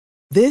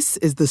This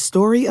is the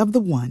story of the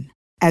one.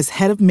 As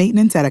head of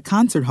maintenance at a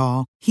concert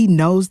hall, he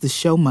knows the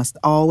show must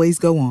always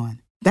go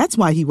on. That's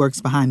why he works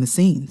behind the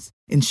scenes,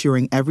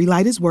 ensuring every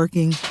light is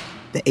working,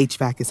 the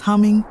HVAC is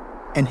humming,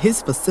 and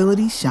his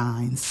facility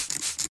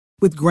shines.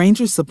 With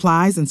Grainger's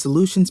supplies and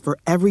solutions for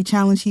every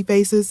challenge he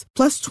faces,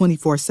 plus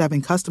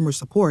 24/7 customer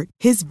support,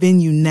 his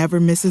venue never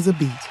misses a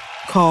beat.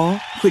 Call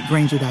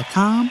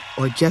quickgrainger.com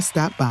or just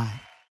stop by.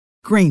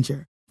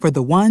 Grainger, for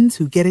the ones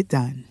who get it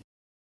done.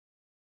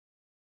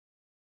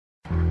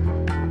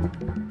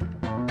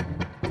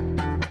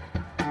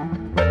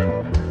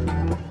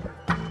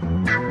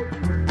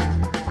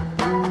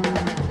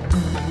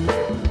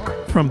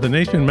 From The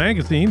Nation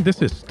magazine,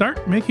 this is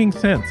Start Making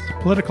Sense,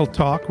 political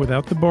talk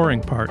without the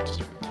boring parts.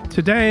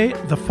 Today,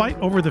 the fight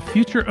over the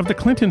future of the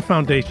Clinton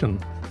Foundation.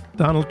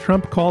 Donald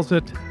Trump calls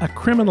it a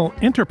criminal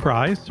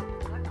enterprise.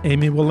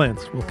 Amy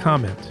Wilentz will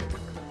comment.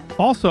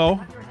 Also,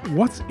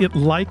 what's it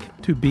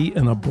like to be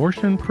an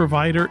abortion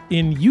provider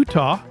in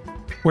Utah,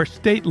 where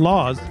state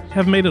laws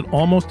have made it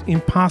almost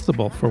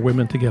impossible for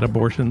women to get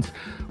abortions?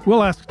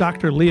 We'll ask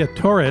Dr. Leah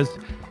Torres.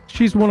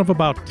 She's one of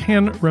about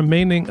 10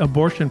 remaining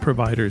abortion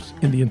providers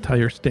in the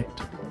entire state.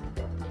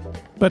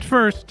 But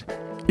first,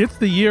 it's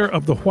the year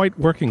of the white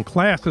working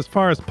class as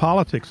far as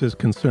politics is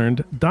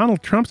concerned.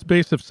 Donald Trump's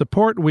base of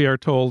support, we are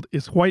told,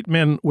 is white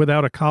men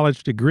without a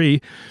college degree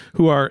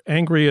who are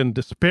angry and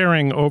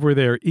despairing over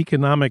their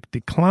economic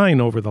decline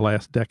over the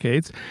last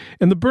decades.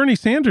 And the Bernie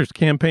Sanders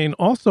campaign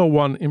also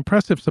won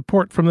impressive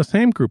support from the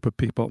same group of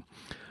people.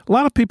 A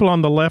lot of people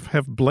on the left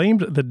have blamed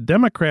the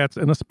Democrats,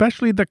 and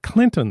especially the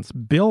Clintons,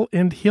 Bill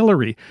and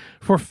Hillary,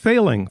 for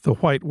failing the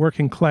white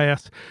working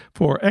class,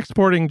 for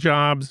exporting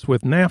jobs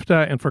with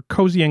NAFTA, and for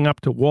cozying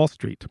up to Wall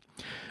Street.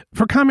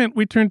 For comment,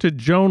 we turn to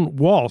Joan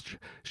Walsh.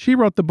 She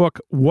wrote the book,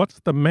 What's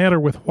the Matter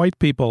with White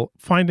People?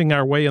 Finding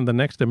Our Way in the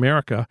Next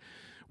America.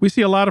 We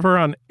see a lot of her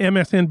on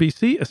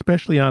MSNBC,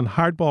 especially on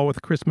Hardball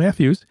with Chris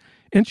Matthews,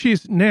 and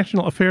she's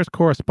national affairs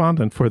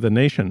correspondent for The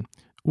Nation.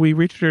 We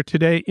reached her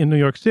today in New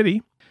York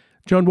City.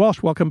 Joan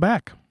Walsh, welcome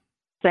back.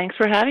 Thanks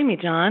for having me,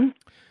 John.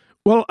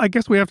 Well, I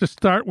guess we have to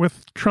start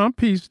with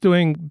Trump. He's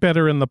doing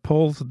better in the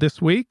polls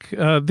this week.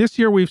 This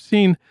year, we've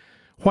seen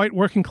white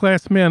working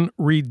class men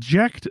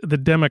reject the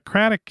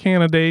Democratic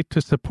candidate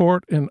to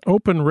support an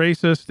open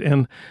racist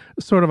and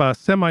sort of a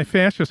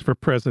semi-fascist for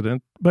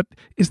president. But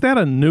is that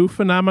a new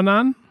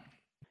phenomenon?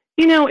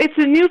 You know, it's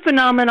a new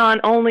phenomenon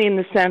only in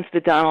the sense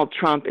that Donald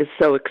Trump is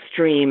so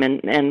extreme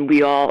and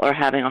we all are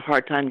having a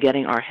hard time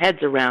getting our heads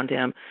around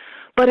him.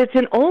 But it's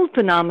an old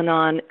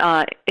phenomenon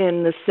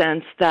in the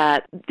sense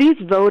that these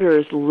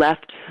voters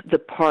left the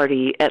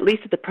party, at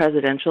least at the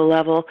presidential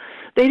level.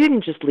 They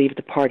didn't just leave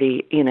the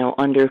party,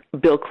 under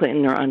Bill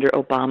Clinton or under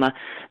Obama.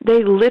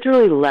 They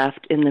literally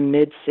left in the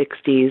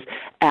mid-'60s,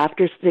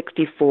 after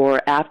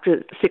 64,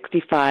 after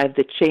 65,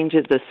 the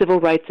changes, the Civil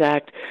Rights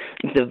Act,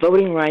 the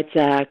Voting Rights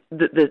Act,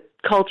 the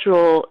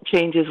cultural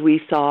changes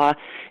we saw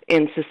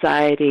in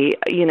society.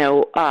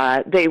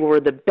 They were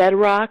the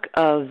bedrock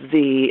of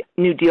the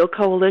New Deal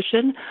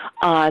coalition.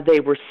 They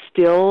were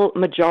still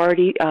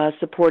majority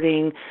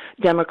supporting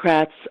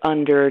Democrats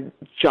under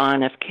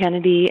John F.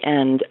 Kennedy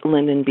and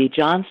Lyndon B.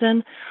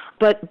 Johnson.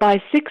 But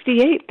by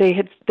 68, they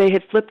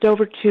had flipped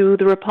over to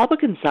the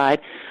Republican side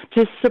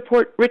to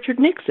support Richard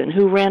Nixon,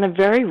 who ran a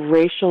very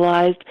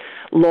racialized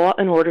law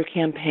and order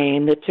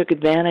campaign that took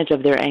advantage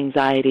of their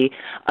anxiety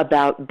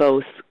about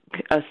both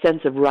a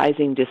sense of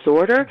rising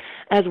disorder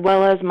as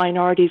well as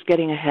minorities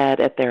getting ahead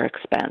at their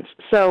expense.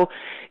 So,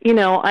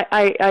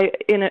 I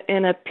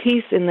in a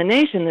piece in The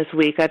Nation this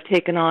week, I've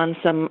taken on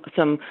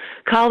some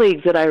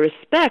colleagues that I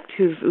respect,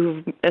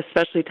 who've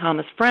especially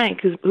Thomas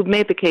Frank, who've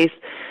made the case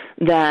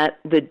that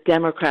the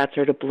Democrats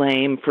are to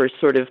blame for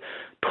sort of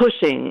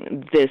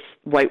pushing this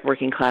white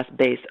working class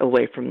base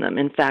away from them.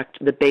 In fact,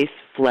 the base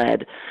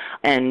fled.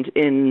 And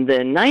in the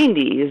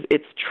 90s,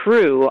 it's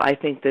true, I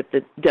think that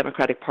the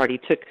Democratic Party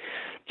took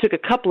a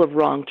couple of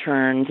wrong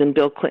turns, and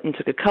Bill Clinton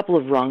took a couple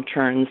of wrong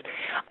turns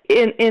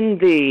in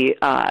the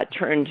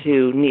turn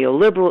to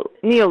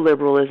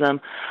neoliberalism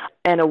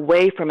and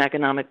away from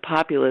economic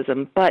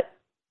populism. But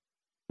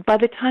by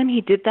the time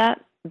he did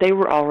that, they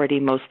were already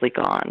mostly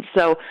gone.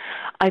 So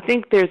I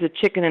think there's a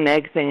chicken and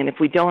egg thing, and if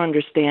we don't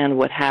understand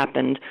what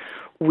happened,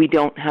 we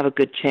don't have a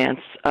good chance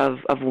of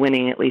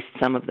winning at least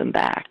some of them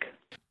back.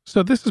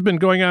 So this has been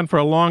going on for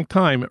a long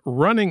time.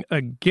 Running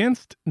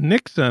against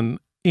Nixon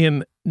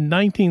in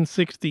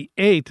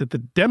 1968, the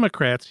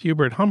Democrats,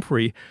 Hubert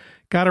Humphrey,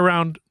 got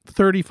around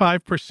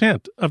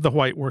 35% of the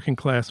white working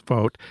class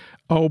vote.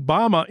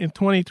 Obama in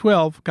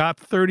 2012 got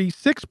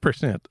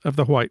 36% of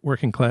the white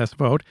working class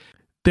vote.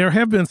 There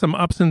have been some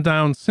ups and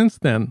downs since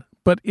then,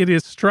 but it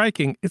is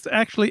striking. It's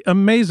actually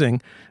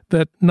amazing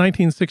that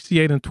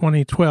 1968 and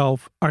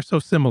 2012 are so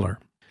similar.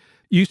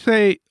 You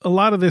say a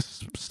lot of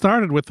this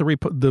started with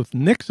the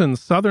Nixon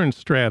Southern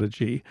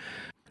strategy.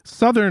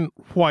 Southern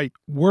white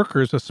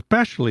workers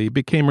especially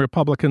became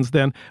Republicans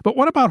then. But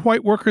what about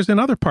white workers in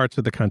other parts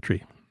of the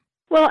country?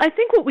 Well, I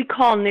think what we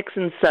call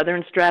Nixon's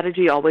Southern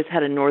strategy always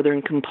had a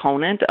Northern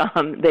component.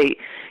 And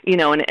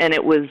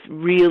it was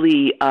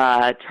really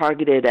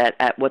targeted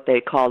at what they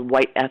called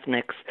white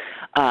ethnics,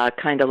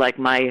 kind of like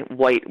my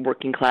white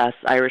working class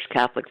Irish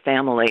Catholic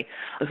family,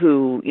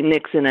 who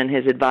Nixon and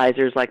his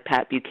advisors like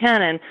Pat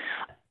Buchanan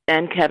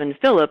and Kevin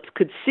Phillips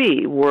could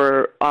see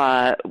were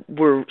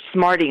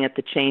smarting at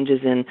the changes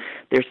in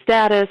their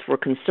status, were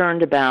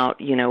concerned about,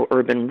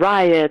 urban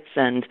riots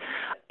and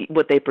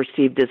what they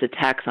perceived as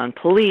attacks on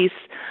police.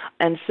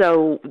 And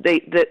so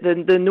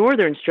the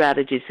Northern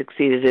strategy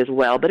succeeded as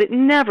well, but it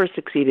never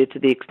succeeded to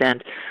the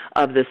extent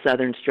of the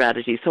Southern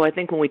strategy. So I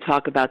think when we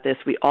talk about this,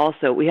 we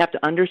have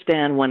to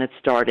understand when it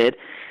started,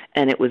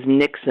 and it was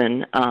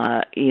Nixon,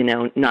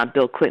 not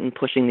Bill Clinton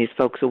pushing these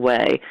folks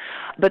away.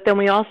 But then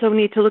we also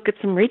need to look at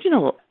some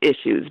regional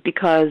issues,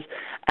 because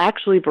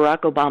actually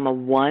Barack Obama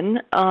won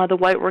the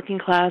white working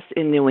class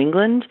in New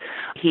England.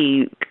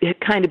 He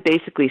kind of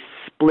basically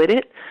split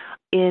it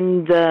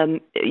in the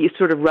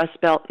sort of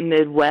Rust Belt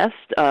Midwest,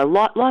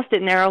 lost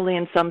it narrowly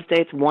in some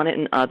states, won it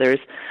in others,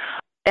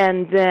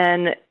 and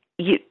then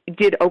he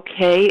did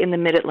okay in the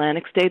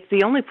Mid-Atlantic states.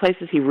 The only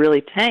places he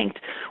really tanked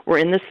were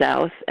in the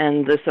South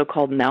and the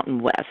so-called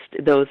Mountain West.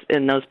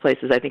 In those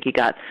places, I think he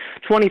got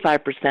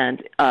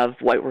 25% of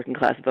white working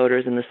class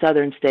voters in the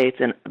Southern states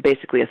and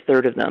basically a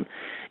third of them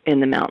in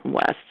the Mountain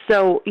West.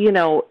 So,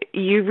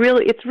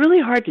 it's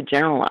really hard to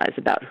generalize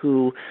about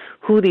who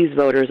these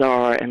voters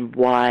are and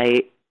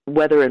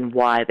whether and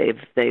why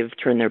they've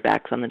turned their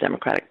backs on the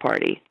Democratic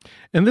Party.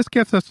 And this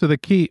gets us to the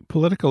key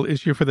political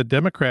issue for the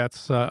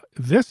Democrats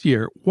this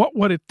year. What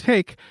would it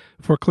take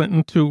for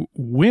Clinton to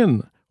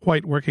win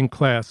white working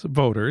class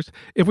voters?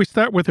 If we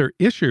start with her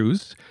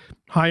issues,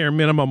 higher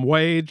minimum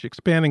wage,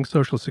 expanding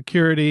Social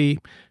Security,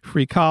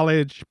 free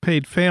college,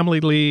 paid family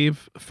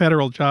leave,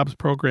 federal jobs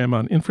program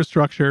on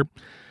infrastructure.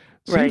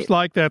 Seems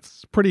like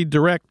that's pretty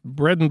direct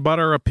bread and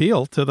butter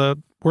appeal to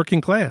the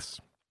working class.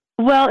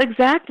 Well,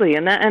 exactly,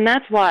 and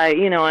that's why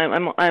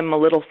I'm a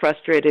little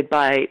frustrated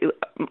by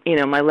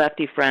my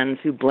lefty friends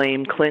who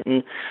blame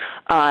Clinton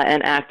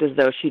and act as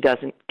though she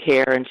doesn't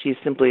care and she's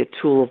simply a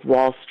tool of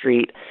Wall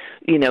Street.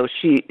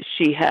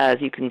 She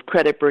has, you can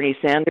credit Bernie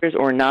Sanders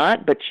or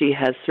not, but she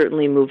has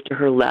certainly moved to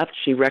her left.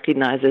 She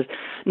recognizes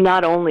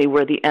not only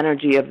where the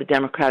energy of the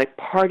Democratic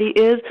Party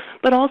is,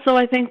 but also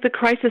I think the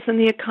crisis in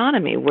the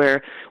economy,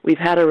 where we've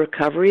had a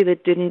recovery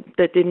that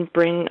didn't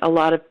bring a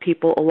lot of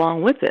people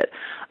along with it.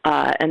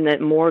 And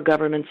that more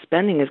government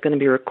spending is going to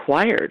be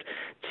required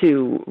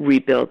to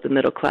rebuild the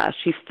middle class.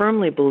 She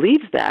firmly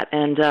believes that.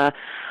 And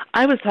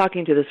I was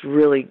talking to this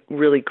really,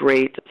 really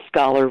great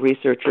scholar,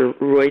 researcher,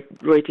 Roy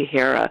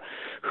Tejera,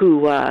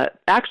 who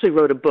actually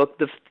wrote a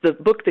book, the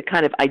book that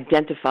kind of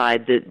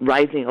identified the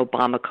rising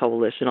Obama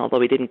coalition,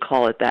 although he didn't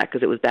call it that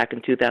because it was back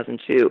in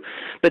 2002,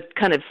 but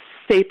kind of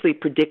safely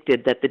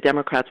predicted that the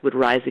Democrats would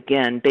rise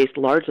again based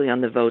largely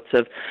on the votes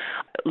of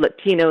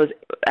Latinos,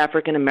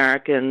 African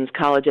Americans,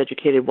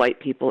 college-educated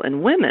white people,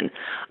 and women.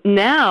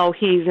 Now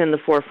he's in the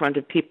forefront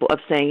of people of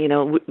saying,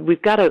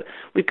 we've got to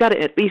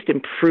at least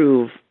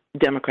improve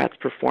Democrats'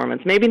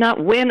 performance. Maybe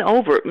not win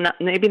over,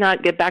 maybe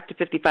not get back to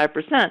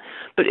 55%,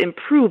 but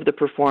improve the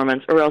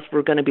performance, or else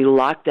we're going to be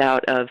locked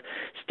out of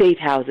state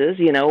houses.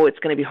 It's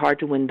going to be hard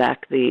to win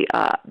back the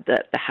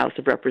House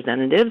of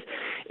Representatives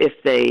if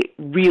they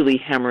really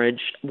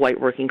hemorrhage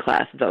white working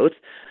class votes.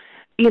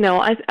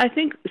 I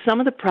think some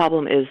of the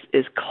problem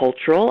is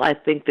cultural. I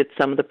think that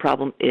some of the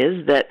problem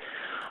is that,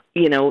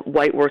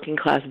 white working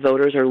class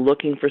voters are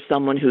looking for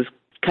someone who's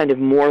kind of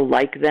more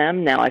like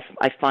them. Now,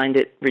 I find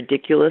it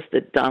ridiculous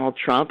that Donald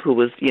Trump, who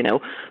was,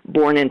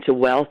 born into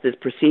wealth, is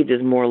perceived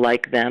as more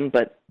like them,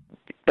 but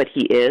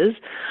he is.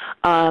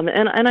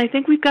 And I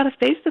think we've got to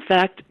face the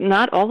fact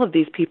not all of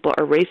these people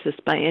are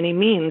racist by any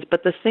means,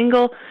 but the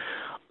single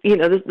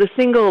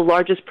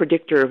largest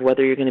predictor of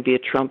whether you're going to be a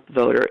Trump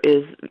voter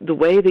is the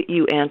way that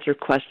you answer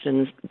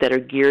questions that are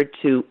geared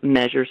to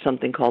measure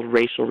something called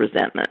racial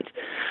resentment.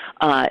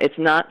 It's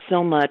not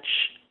so much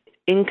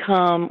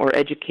income or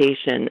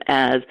education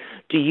as,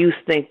 do you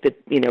think that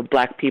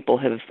black people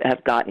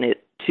have gotten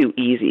it too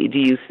easy? Do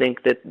you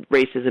think that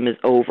racism is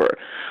over?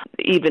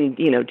 Even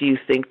do you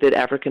think that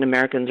African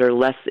Americans are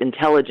less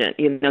intelligent?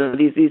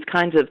 These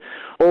kinds of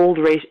old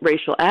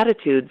racial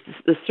attitudes.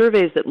 The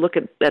surveys that look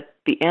at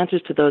the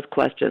answers to those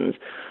questions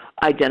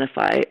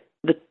identify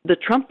the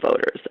Trump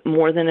voters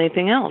more than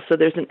anything else. So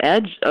there's an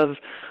edge of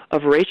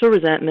racial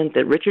resentment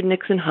that Richard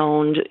Nixon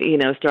honed,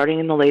 starting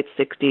in the late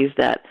 60s,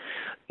 that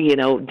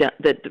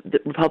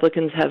that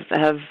Republicans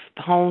have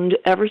honed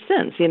ever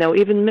since.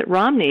 Even Mitt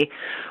Romney,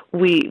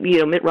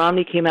 Mitt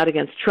Romney came out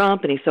against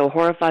Trump, and he's so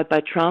horrified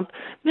by Trump.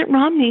 Mitt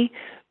Romney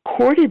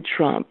courted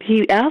Trump.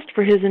 He asked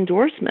for his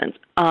endorsement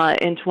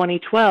in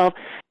 2012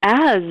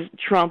 as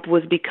Trump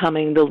was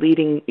becoming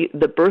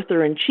the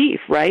birther in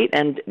chief, right?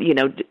 And,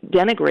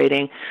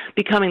 denigrating,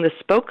 becoming the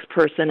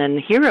spokesperson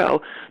and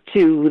hero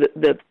to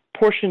the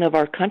portion of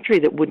our country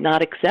that would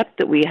not accept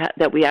that we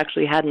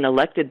actually had an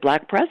elected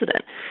black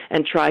president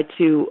and tried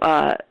to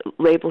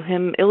label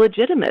him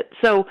illegitimate.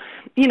 So,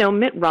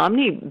 Mitt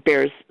Romney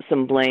bears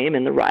some blame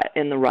in the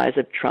rise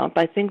of Trump.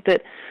 I think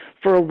that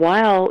for a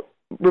while,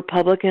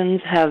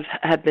 Republicans have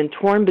been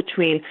torn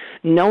between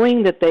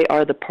knowing that they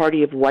are the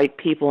party of white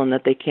people and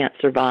that they can't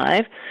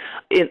survive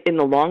in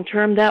the long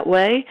term that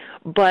way,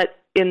 but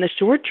in the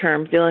short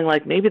term, feeling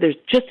like maybe there's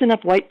just enough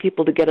white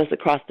people to get us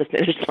across the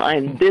finish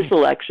line this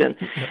election,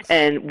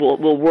 and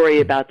we'll worry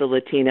about the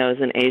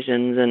Latinos and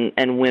Asians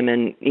and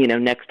women,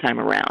 next time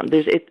around.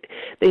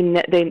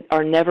 They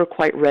are never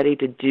quite ready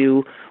to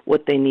do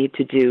what they need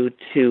to do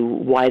to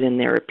widen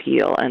their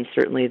appeal, and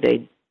certainly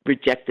they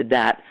rejected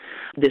that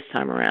this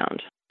time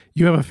around.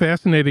 You have a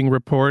fascinating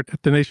report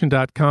at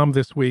thenation.com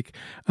this week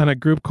on a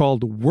group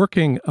called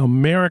Working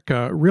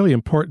America. Really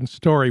important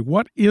story.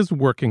 What is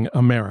Working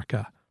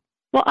America?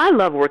 Well, I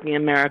love Working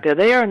America.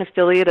 They are an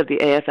affiliate of the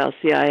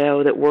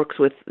AFL-CIO that works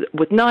with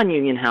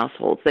non-union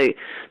households. They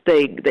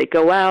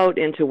go out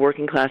into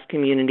working class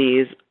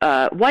communities,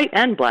 white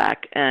and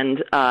black,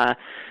 and talk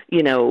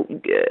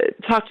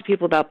to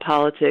people about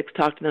politics,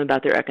 talk to them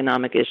about their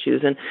economic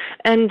issues,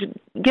 and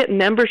get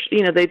membership.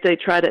 They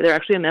try to. They're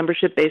actually a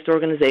membership-based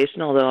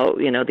organization, although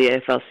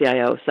the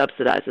AFL-CIO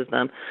subsidizes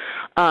them.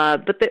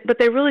 But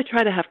they really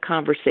try to have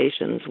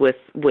conversations with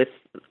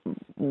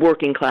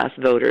working class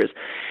voters.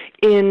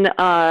 In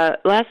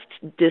last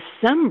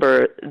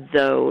December,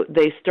 though,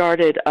 they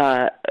started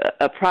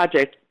a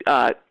project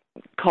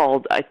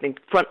called, I think,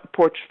 Front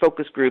Porch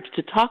Focus Groups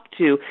to talk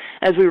to,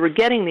 as we were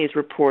getting these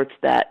reports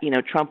that,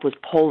 Trump was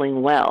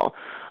polling well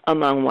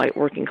among white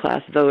working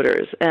class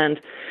voters.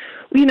 And,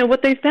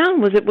 what they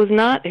found was it was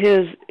not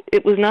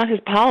his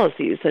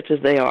policies, such as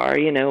they are.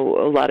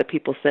 A lot of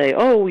people say,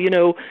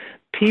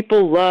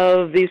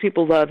 these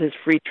people love his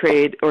free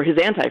trade, or his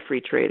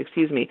anti-free trade,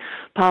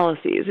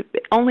 policies.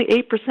 Only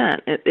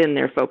 8% in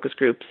their focus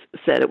groups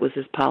said it was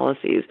his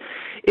policies.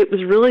 It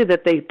was really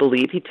that they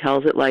believe he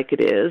tells it like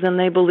it is, and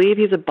they believe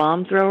he's a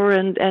bomb thrower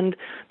and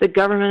the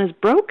government is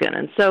broken.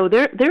 And so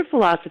their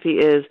philosophy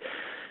is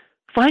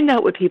find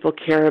out what people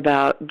care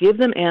about, give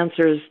them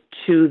answers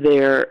to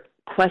their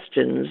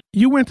questions.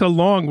 You went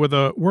along with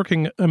a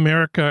Working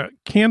America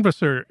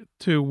canvasser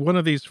to one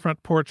of these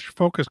Front Porch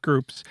focus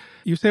groups.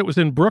 You say it was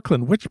in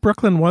Brooklyn. Which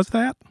Brooklyn was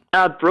that?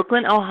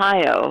 Brooklyn,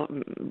 Ohio.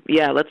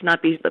 Yeah, let's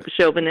not be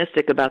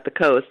chauvinistic about the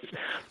coasts.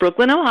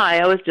 Brooklyn,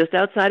 Ohio is just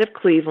outside of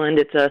Cleveland.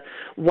 It's a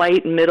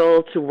white,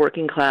 middle to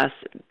working class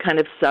kind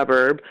of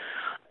suburb.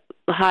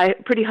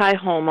 Pretty high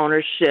home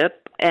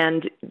ownership,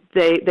 and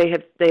they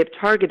have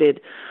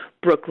targeted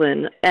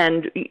Brooklyn,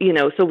 and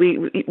so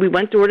we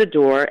went door to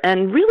door,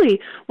 and really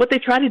what they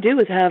try to do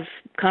is have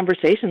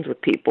conversations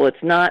with people. It's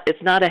not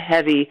a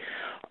heavy,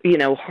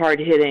 hard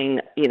hitting,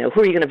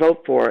 who are you going to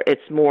vote for?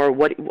 It's more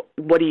what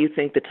do you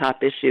think the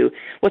top issue?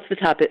 What's the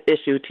top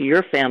issue to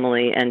your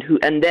family, and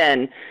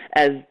then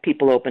as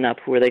people open up,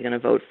 who are they going to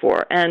vote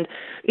for? And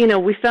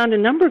we found a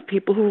number of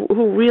people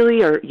who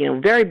really are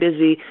very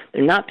busy.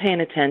 They're not paying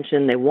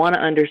attention. They want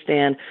to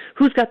understand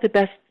who's got the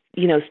best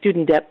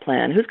student debt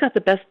plan, who's got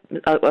the best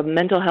a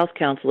mental health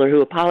counselor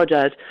who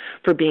apologized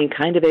for being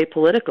kind of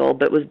apolitical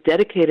but was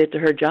dedicated to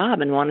her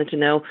job and wanted to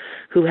know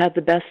who had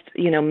the best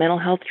mental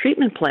health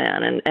treatment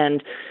plan,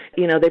 and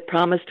they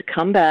promised to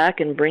come back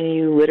and bring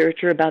you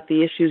literature about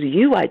the issues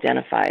you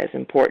identify as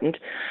important.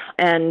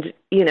 And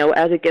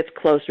as it gets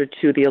closer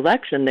to the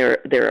election,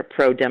 they're a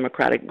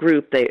pro-democratic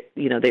group.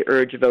 They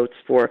urge votes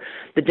for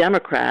the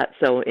Democrat.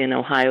 So in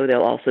Ohio,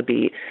 they'll also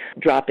be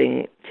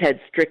dropping Ted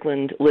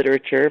Strickland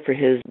literature for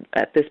his,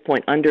 at this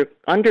point,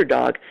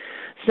 underdog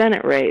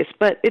Senate race.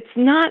 But it's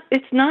not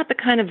the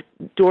kind of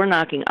door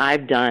knocking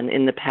I've done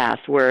in the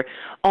past, where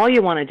all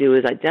you want to do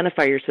is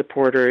identify your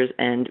supporters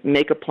and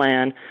make a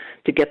plan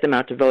to get them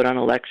out to vote on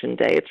election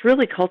day. It's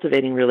really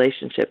cultivating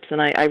relationships,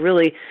 and I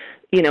really,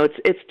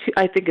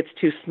 I think it's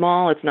too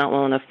small. It's not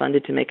well enough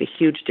funded to make a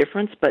huge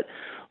difference. But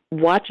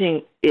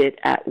watching it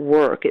at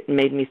work, it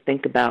made me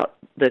think about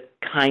the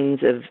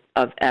kinds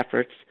of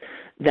efforts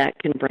that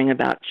can bring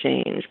about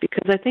change,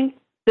 because I think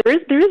there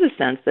is a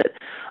sense that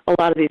a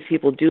lot of these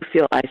people do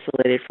feel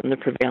isolated from the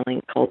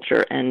prevailing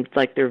culture, and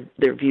like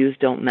their views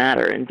don't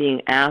matter. And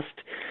being asked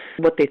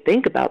what they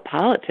think about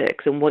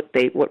politics and what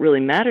really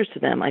matters to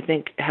them, I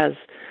think has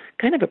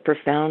kind of a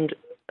profound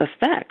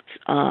effect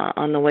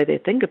on the way they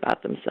think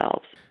about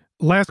themselves.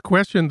 Last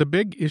question. The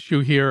big issue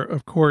here,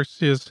 of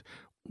course, is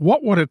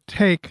what would it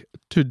take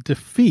to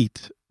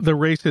defeat the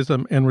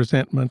racism and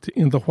resentment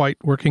in the white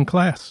working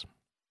class?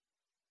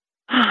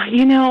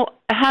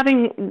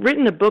 Having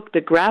written a book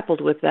that grappled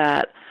with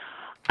that,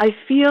 I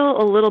feel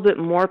a little bit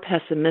more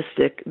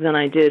pessimistic than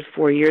I did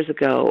 4 years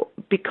ago,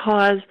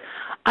 because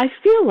I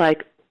feel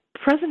like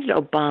President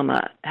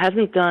Obama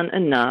hasn't done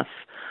enough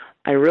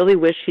I really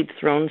wish he'd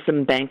thrown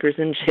some bankers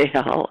in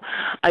jail.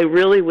 I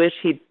really wish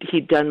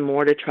he'd done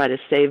more to try to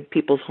save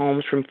people's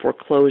homes from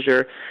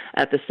foreclosure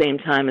at the same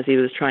time as he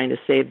was trying to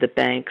save the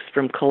banks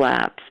from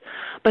collapse.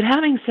 But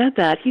having said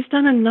that, he's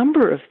done a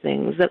number of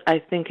things that I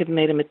think have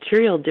made a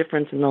material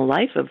difference in the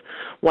life of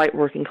white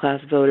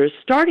working-class voters,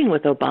 starting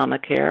with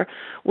Obamacare,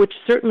 which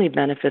certainly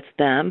benefits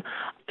them,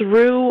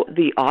 through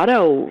the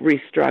auto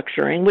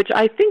restructuring, which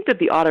I think that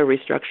the auto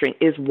restructuring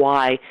is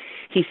why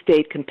he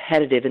stayed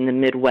competitive in the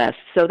Midwest.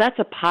 So that's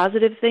a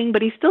positive thing,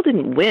 but he still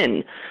didn't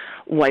win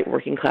white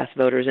working-class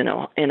voters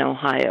in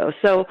Ohio.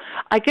 So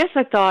I guess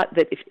I thought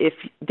that if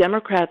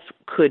Democrats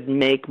could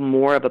make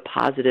more of a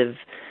positive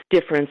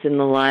difference in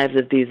the lives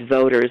of these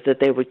voters, that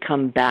they would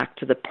come back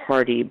to the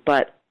party,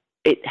 but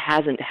it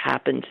hasn't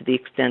happened to the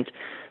extent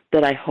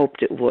that I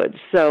hoped it would.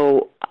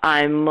 So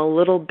I'm a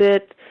little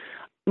bit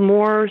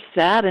more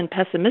sad and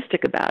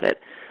pessimistic about it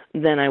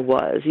than I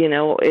was. You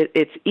know,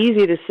 it's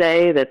easy to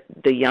say that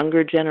the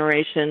younger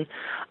generation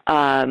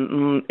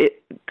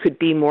it could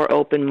be more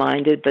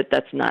open-minded, but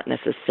that's not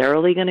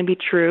necessarily going to be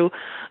true.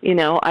 You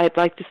know, I'd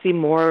like to see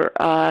more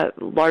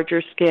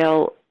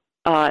larger-scale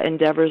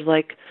endeavors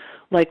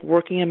like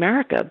Working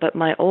America. But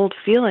my old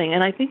feeling,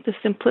 and I think the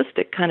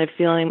simplistic kind of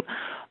feeling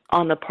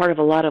on the part of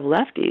a lot of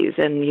lefties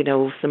and, you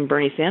know, some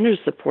Bernie Sanders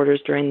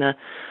supporters during the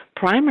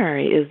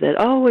primary is that,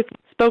 if you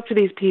spoke to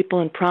these people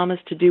and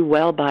promised to do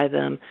well by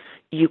them,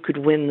 you could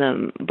win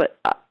them. But,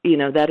 you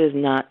know, that is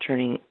not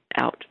turning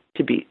out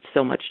to be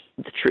so much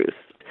the truth.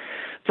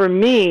 For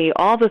me,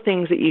 all the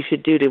things that you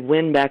should do to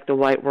win back the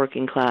white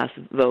working class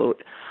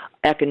vote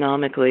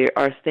economically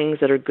are things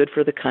that are good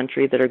for the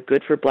country, that are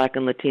good for Black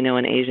and Latino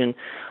and Asian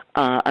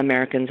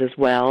Americans as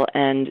well.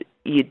 And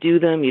you do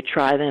them, you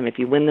try them. If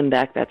you win them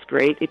back, that's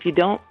great. If you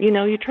don't, you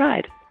know, you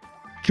tried.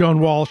 Joan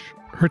Walsh,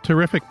 her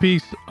terrific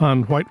piece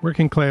on white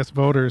working class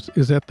voters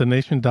is at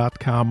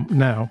thenation.com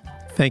now.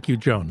 Thank you,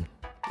 Joan.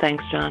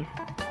 Thanks, John.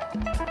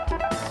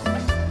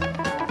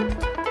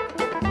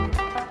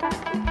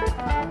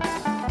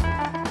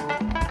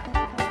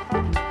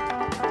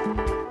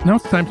 Now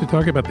it's time to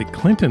talk about the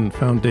Clinton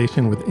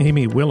Foundation with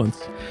Amy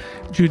Willence.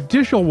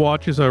 Judicial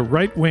Watch is a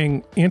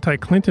right-wing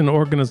anti-Clinton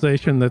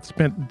organization that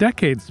spent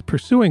decades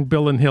pursuing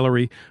Bill and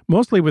Hillary,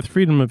 mostly with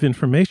Freedom of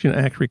Information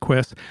Act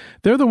requests.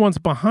 They're the ones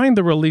behind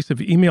the release of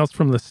emails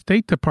from the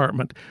State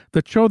Department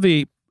that show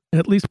the,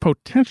 at least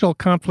potential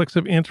conflicts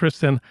of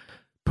interest and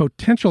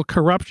potential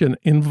corruption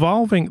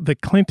involving the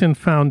Clinton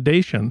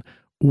Foundation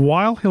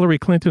while Hillary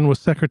Clinton was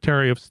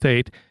Secretary of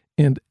State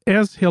and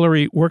as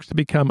Hillary works to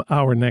become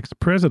our next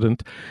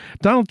president.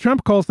 Donald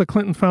Trump calls the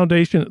Clinton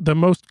Foundation the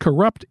most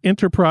corrupt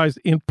enterprise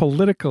in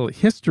political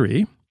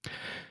history.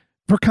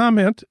 For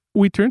comment,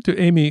 we turn to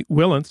Amy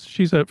Willence.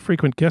 She's a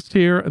frequent guest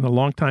here and a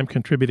longtime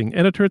contributing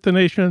editor at The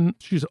Nation.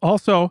 She's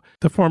also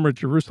the former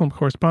Jerusalem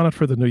correspondent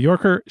for The New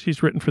Yorker.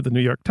 She's written for The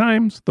New York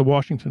Times, The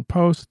Washington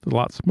Post,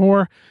 lots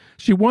more.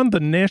 She won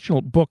the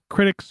National Book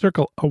Critics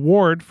Circle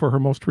Award for her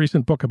most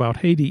recent book about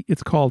Haiti.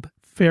 It's called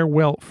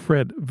Farewell,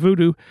 Fred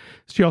Voodoo.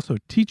 She also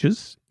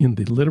teaches in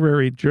the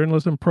literary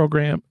journalism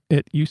program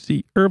at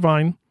UC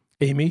Irvine.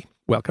 Amy,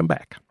 welcome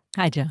back.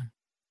 Hi, John.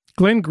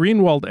 Glenn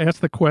Greenwald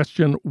asked the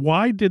question,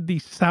 why did the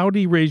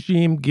Saudi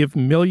regime give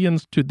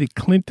millions to the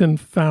Clinton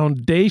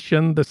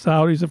Foundation? The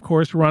Saudis, of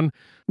course, run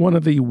one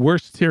of the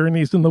worst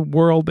tyrannies in the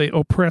world. They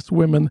oppress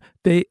women.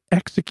 They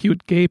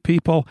execute gay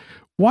people.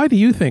 Why do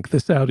you think the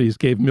Saudis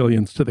gave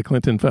millions to the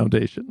Clinton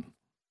Foundation?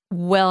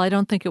 Well, I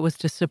don't think it was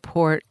to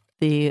support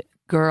the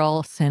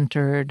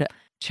girl-centered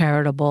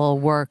charitable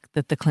work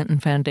that the Clinton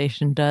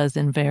Foundation does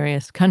in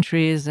various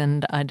countries,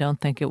 and I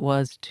don't think it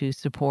was to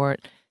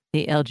support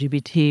the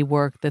LGBT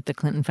work that the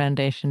Clinton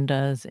Foundation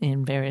does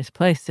in various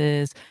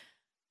places.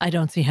 I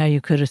don't see how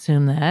you could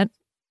assume that.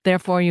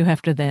 Therefore, you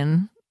have to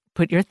then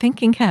put your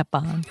thinking cap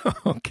on.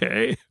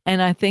 Okay.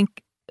 And I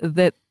think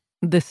that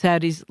the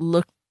Saudis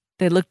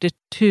looked at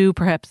two,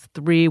 perhaps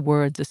three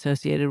words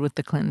associated with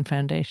the Clinton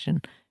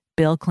Foundation: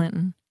 Bill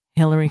Clinton,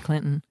 Hillary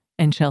Clinton,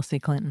 and Chelsea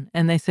Clinton.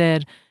 And they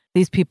said,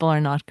 these people are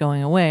not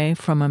going away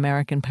from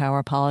American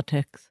power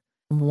politics.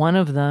 One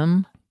of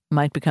them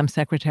might become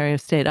Secretary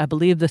of State. I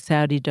believe the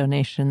Saudi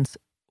donations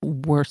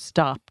were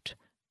stopped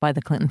by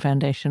the Clinton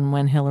Foundation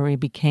when Hillary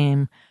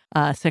became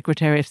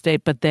Secretary of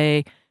State, but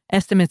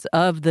estimates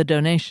of the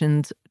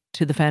donations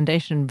to the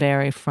foundation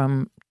vary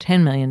from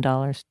 $10 million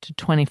to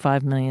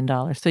 $25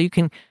 million. So you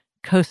can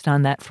coast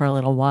on that for a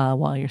little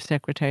while you're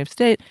Secretary of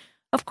State.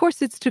 Of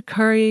course, it's to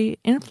curry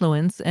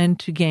influence and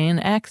to gain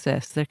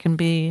access. There can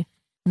be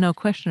no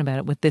question about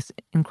it with this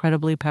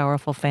incredibly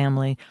powerful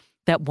family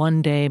that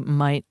one day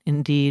might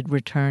indeed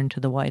return to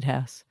the White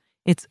House.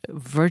 It's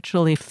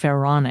virtually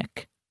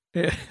pharaonic.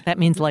 That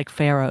means like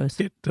pharaohs.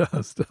 It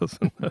does,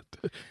 doesn't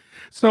it?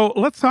 So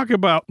let's talk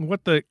about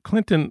what the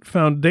Clinton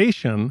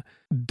Foundation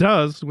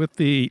does with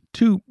the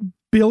 $2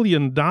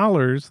 billion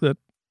that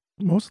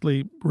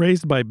mostly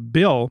raised by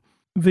Bill.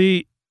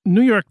 The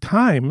New York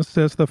Times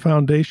says the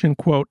foundation,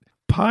 quote,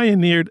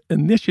 pioneered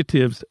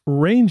initiatives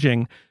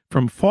ranging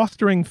from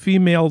fostering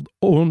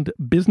female-owned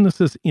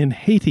businesses in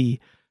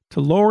Haiti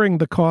to lowering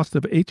the cost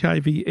of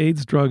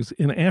HIV/AIDS drugs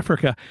in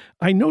Africa.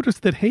 I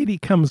noticed that Haiti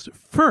comes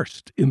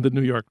first in the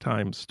New York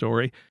Times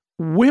story.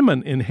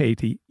 Women in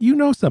Haiti. You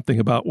know something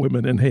about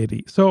women in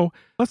Haiti. So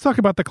let's talk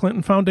about the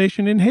Clinton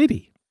Foundation in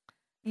Haiti.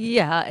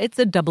 Yeah, it's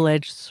a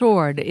double-edged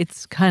sword.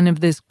 It's kind of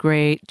this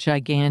great,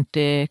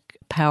 gigantic,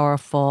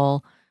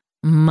 powerful,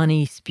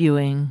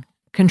 money-spewing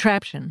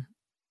contraption,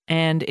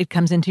 and it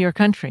comes into your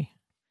country.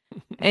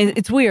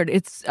 It's weird.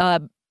 It's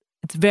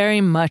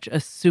very much a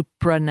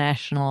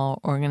supranational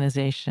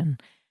organization.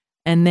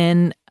 And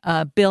then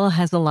Bill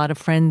has a lot of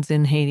friends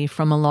in Haiti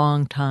from a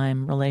long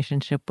time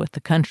relationship with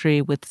the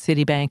country, with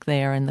Citibank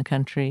there in the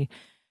country.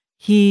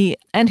 He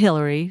and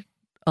Hillary,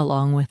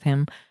 along with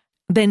him,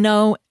 they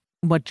know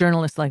what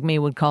journalists like me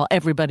would call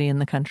everybody in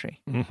the country.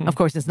 Mm-hmm. Of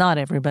course, it's not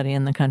everybody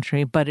in the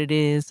country, but it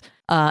is.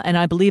 And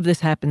I believe this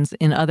happens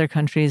in other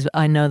countries.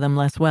 I know them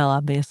less well,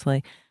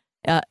 obviously.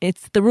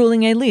 It's the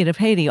ruling elite of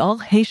Haiti. All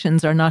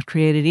Haitians are not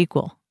created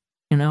equal,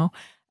 you know?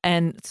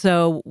 And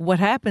so what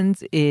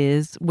happens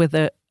is with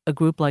a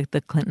group like the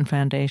Clinton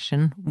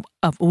Foundation,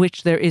 of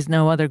which there is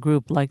no other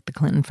group like the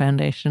Clinton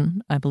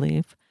Foundation, I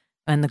believe,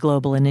 and the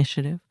Global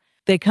Initiative,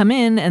 they come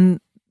in and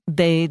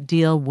they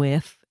deal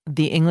with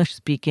the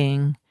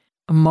English-speaking,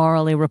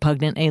 morally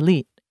repugnant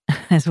elite,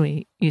 as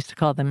we used to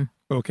call them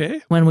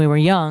when we were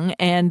young.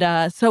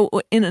 And so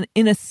in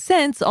a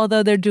sense,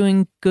 although they're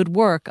doing good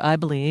work, I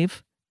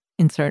believe,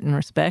 in certain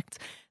respects,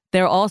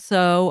 they're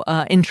also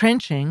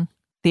entrenching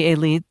the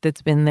elite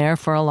that's been there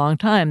for a long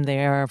time.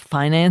 They're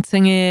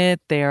financing it.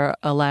 They're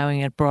allowing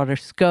it broader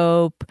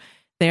scope.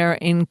 They're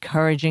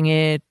encouraging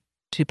it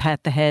to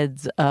pat the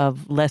heads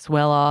of less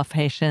well-off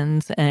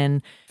Haitians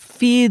and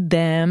feed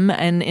them.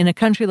 And in a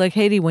country like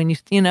Haiti, when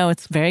you know,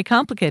 it's very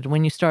complicated.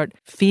 When you start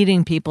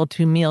feeding people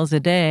 2 meals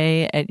a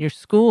day at your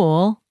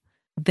school,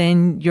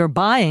 then you're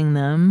buying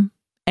them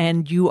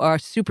and you are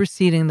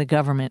superseding the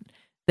government.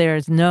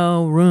 There's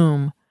no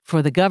room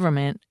for the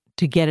government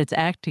to get its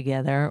act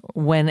together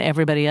when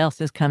everybody else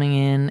is coming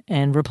in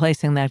and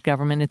replacing that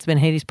government. It's been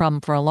Haiti's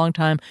problem for a long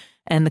time,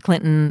 and the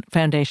Clinton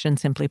Foundation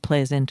simply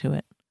plays into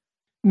it.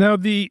 Now,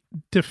 the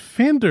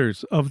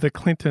defenders of the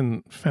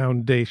Clinton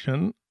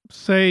Foundation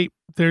say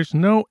there's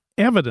no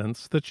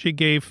evidence that she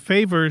gave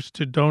favors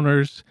to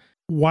donors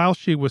while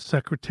she was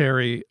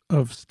Secretary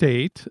of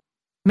State.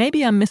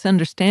 Maybe I'm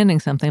misunderstanding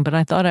something, but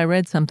I thought I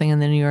read something in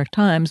the New York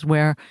Times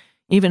where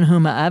even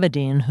Huma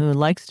Abedin, who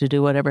likes to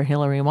do whatever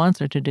Hillary wants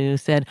her to do,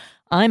 said,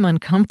 I'm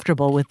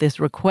uncomfortable with this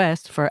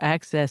request for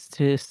access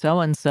to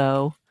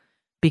so-and-so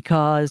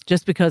because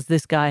just because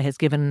this guy has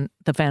given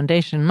the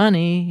foundation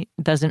money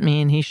doesn't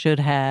mean he should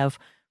have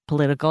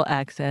political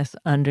access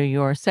under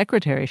your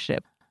secretaryship.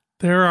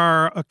 There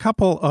are a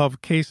couple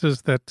of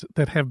cases that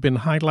have been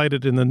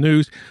highlighted in the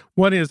news.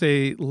 One is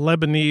a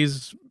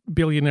Lebanese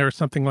billionaire or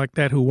something like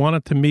that who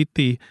wanted to meet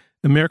the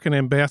American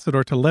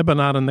ambassador to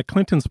Lebanon, and the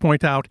Clintons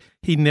point out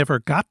he never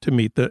got to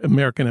meet the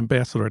American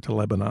ambassador to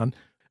Lebanon.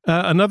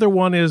 Another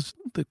one is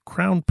the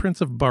Crown Prince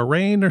of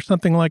Bahrain or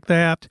something like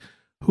that,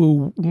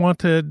 who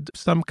wanted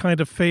some kind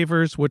of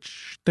favors,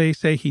 which they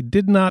say he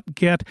did not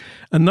get.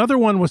 Another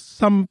one was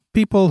some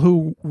people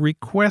who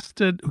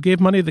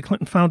gave money to the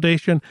Clinton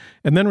Foundation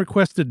and then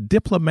requested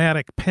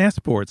diplomatic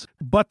passports.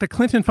 But the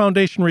Clinton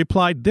Foundation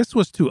replied this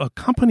was to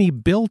accompany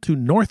Bill to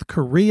North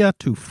Korea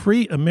to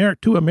free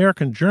two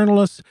American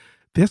journalists.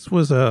 This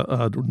was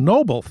a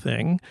noble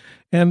thing.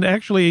 And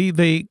actually,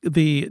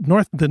 the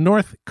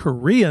North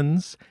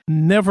Koreans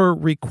never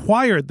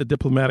required the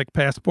diplomatic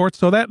passport,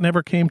 so that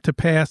never came to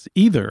pass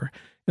either.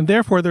 And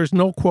therefore, there's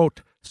no,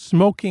 quote,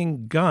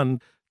 smoking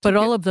gun. But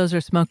all of those are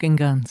smoking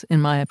guns,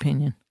 in my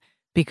opinion,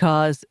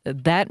 because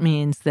that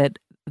means that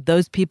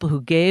those people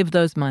who gave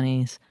those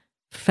monies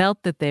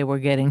felt that they were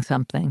getting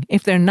something.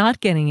 If they're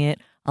not getting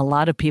it, a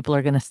lot of people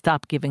are going to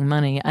stop giving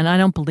money. And I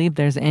don't believe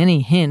there's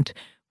any hint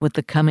with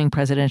the coming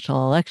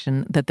presidential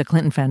election that the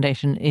Clinton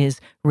Foundation is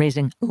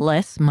raising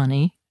less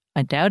money.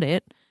 I doubt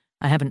it.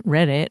 I haven't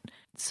read it.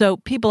 So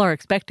people are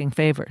expecting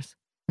favors.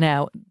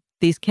 Now,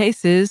 these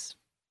cases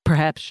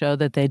perhaps show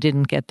that they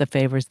didn't get the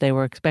favors they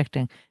were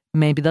expecting.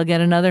 Maybe they'll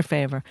get another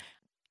favor.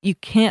 You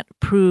can't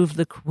prove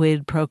the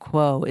quid pro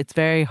quo. It's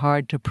very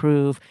hard to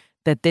prove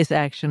that this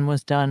action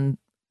was done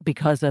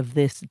because of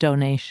this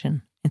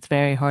donation. It's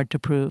very hard to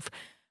prove.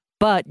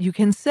 But you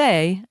can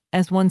say,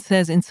 as one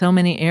says in so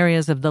many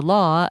areas of the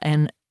law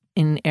and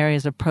in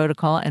areas of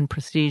protocol and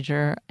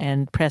procedure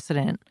and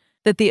precedent,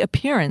 that the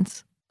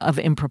appearance of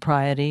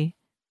impropriety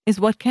is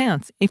what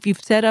counts. If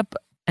you've set up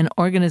an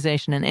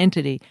organization, an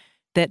entity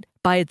that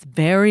by its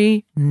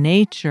very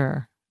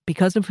nature,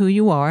 because of who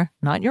you are,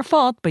 not your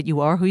fault, but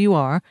you are who you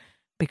are,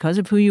 because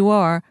of who you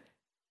are,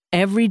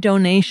 every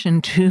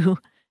donation to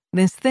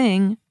this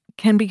thing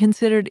can be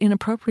considered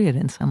inappropriate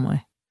in some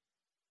way.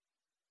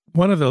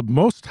 One of the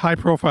most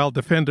high-profile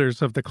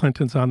defenders of the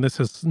Clintons on this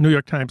is New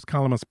York Times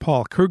columnist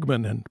Paul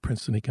Krugman, and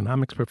Princeton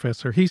economics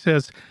professor. He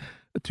says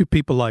to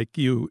people like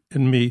you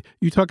and me.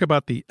 You talk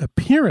about the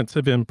appearance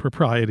of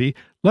impropriety.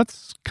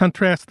 Let's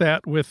contrast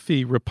that with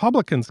the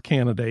Republicans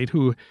candidate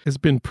who has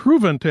been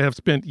proven to have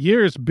spent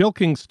years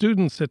bilking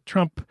students at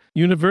Trump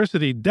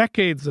University,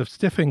 decades of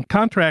stiffing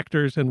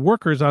contractors and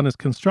workers on his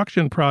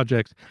construction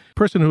projects,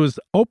 person who has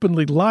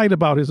openly lied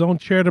about his own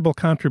charitable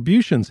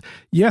contributions.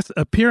 Yes,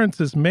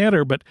 appearances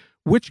matter, but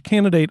which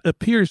candidate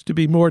appears to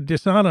be more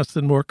dishonest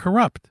and more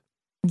corrupt?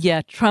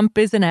 Yeah, Trump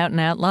is an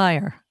out-and-out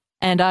liar.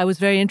 And I was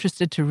very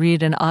interested to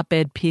read an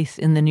op-ed piece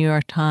in the New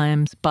York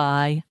Times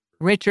by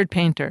Richard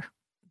Painter.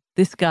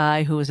 This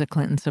guy, who was a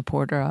Clinton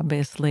supporter,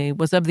 obviously,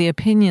 was of the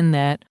opinion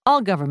that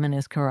all government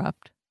is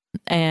corrupt.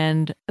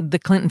 And the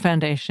Clinton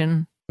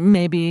Foundation,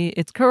 maybe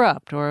it's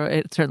corrupt, or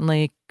it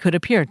certainly could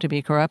appear to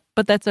be corrupt,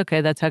 but that's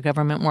okay. That's how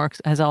government works,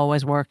 has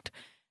always worked.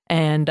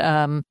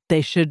 And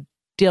they should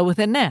deal with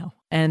it now.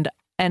 And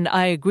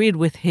I agreed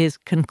with his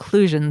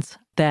conclusions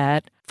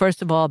that,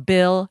 first of all,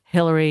 Bill,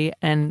 Hillary,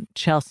 and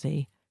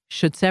Chelsea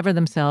should sever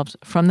themselves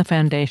from the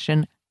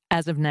foundation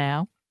as of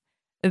now.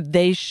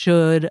 They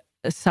should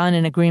sign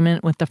an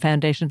agreement with the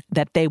foundation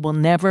that they will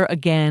never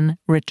again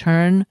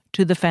return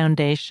to the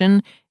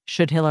foundation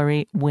should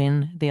Hillary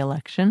win the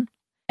election,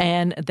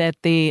 and that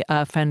the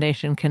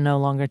foundation can no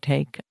longer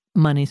take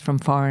monies from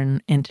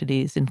foreign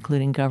entities,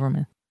 including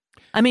government.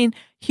 I mean,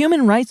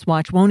 Human Rights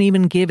Watch won't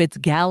even give its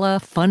gala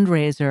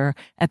fundraiser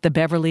at the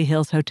Beverly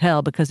Hills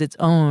Hotel because it's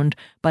owned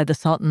by the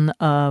Sultan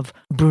of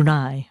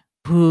Brunei,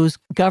 whose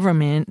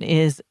government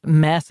is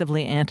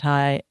massively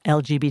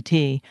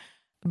anti-LGBT.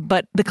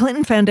 But the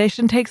Clinton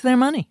Foundation takes their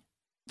money.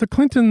 The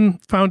Clinton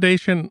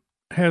Foundation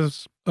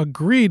has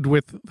agreed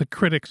with the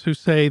critics who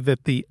say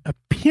that the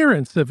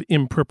appearance of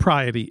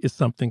impropriety is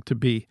something to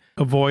be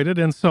avoided.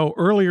 And so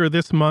earlier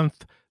this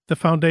month, the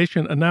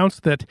foundation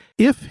announced that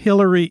if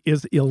Hillary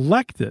is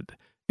elected,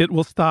 it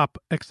will stop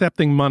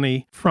accepting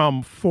money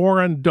from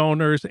foreign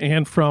donors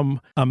and from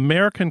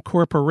American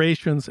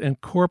corporations and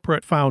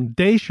corporate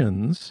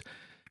foundations.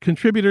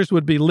 Contributors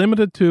would be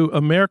limited to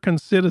American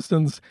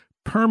citizens,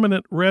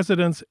 permanent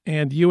residents,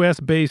 and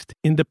U.S.-based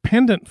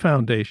independent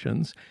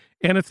foundations.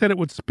 And it said it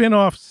would spin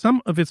off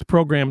some of its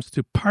programs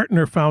to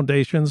partner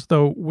foundations,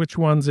 though which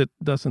ones it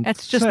doesn't say.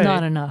 That's just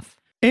not enough.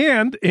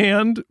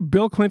 And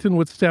Bill Clinton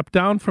would step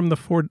down from the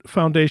Ford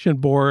Foundation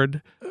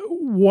board.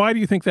 Why do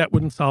you think that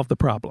wouldn't solve the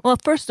problem? Well,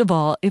 first of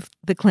all, if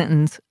the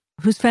Clintons,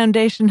 whose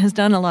foundation has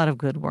done a lot of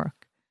good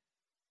work,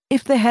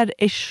 if they had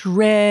a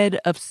shred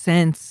of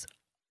sense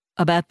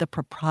about the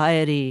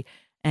propriety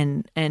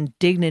and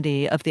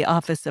dignity of the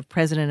office of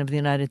President of the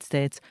United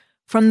States,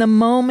 from the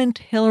moment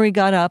Hillary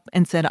got up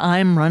and said,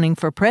 I'm running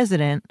for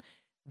president,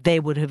 they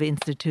would have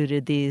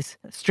instituted these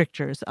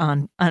strictures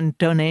on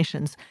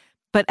donations.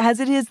 But as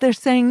it is, they're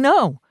saying,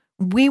 no,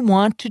 we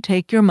want to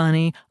take your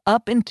money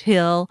up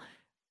until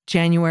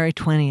January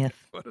 20th.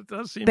 But it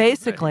does seem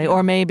basically,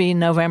 or maybe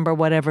November,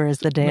 whatever is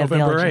the day of the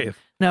election.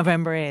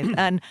 November 8th.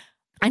 And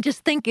I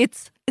just think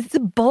it's a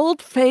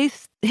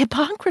bold-faced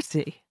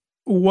hypocrisy.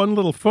 One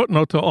little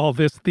footnote to all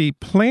this, the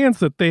plans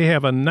that they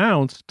have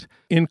announced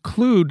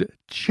include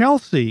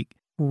Chelsea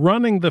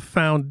running the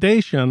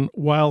foundation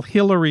while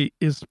Hillary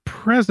is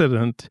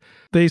president.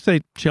 They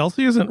say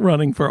Chelsea isn't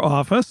running for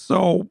office,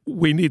 so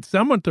we need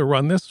someone to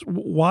run this.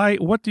 Why?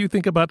 What do you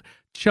think about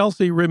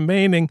Chelsea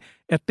remaining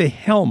at the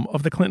helm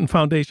of the Clinton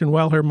Foundation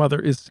while her mother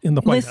is in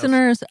the White House?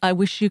 Listeners, I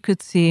wish you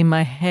could see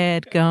my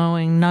head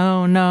going,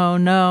 no, no,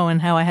 no,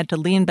 and how I had to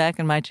lean back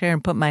in my chair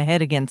and put my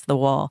head against the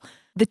wall.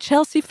 The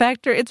Chelsea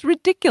factor, it's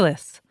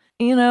ridiculous.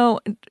 You know,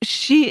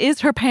 she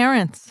is her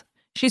parents.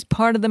 She's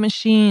part of the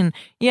machine.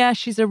 Yeah,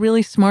 she's a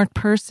really smart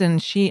person.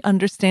 She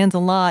understands a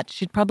lot.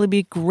 She'd probably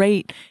be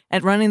great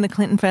at running the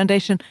Clinton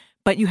Foundation.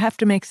 But you have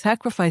to make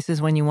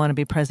sacrifices when you want to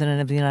be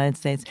president of the United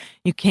States.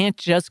 You can't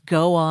just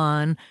go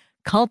on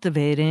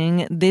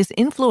cultivating this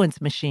influence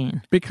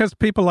machine. Because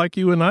people like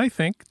you and I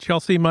think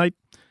Chelsea might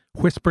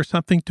whisper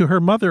something to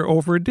her mother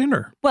over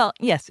dinner. Well,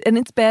 yes, and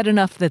it's bad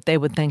enough that they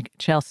would think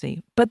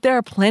Chelsea. But there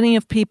are plenty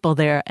of people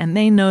there, and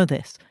they know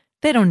this.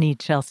 They don't need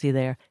Chelsea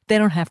there. They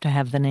don't have to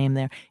have the name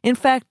there. In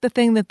fact, the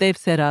thing that they've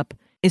set up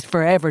is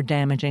forever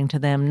damaging to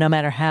them, no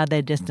matter how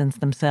they distance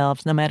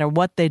themselves, no matter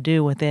what they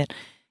do with it.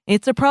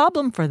 It's a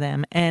problem for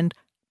them. And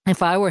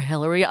if I were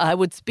Hillary, I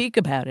would speak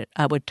about it.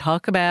 I would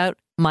talk about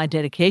my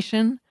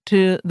dedication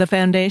to the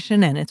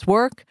foundation and its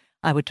work.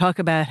 I would talk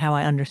about how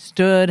I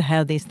understood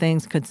how these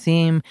things could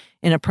seem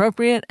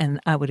inappropriate, and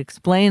I would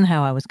explain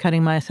how I was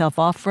cutting myself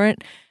off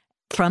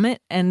from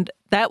it. And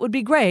that would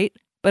be great.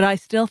 But I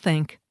still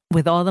think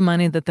with all the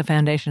money that the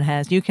foundation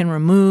has, you can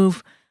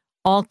remove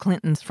all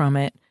Clintons from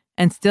it,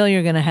 and still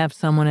you're going to have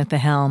someone at the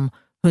helm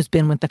who's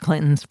been with the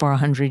Clintons for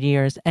 100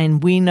 years.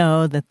 And we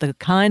know that the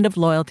kind of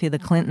loyalty the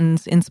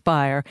Clintons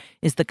inspire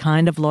is the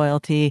kind of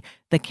loyalty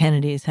the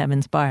Kennedys have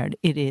inspired.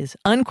 It is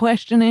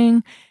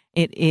unquestioning.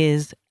 It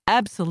is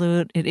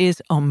absolute. It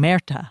is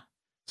omerta.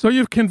 So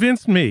you've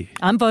convinced me.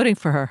 I'm voting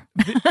for her.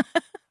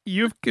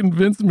 You've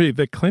convinced me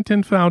the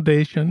Clinton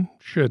Foundation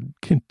should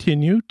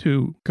continue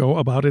to go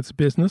about its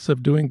business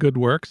of doing good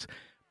works,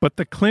 But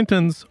the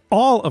Clintons,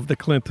 all of the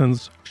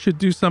Clintons, should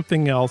do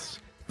something else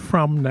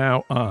from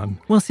now on.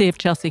 We'll see if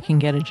Chelsea can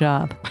get a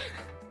job.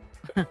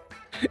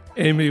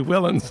 Amy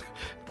Willens,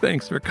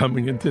 thanks for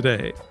coming in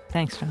today.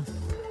 Thanks, John.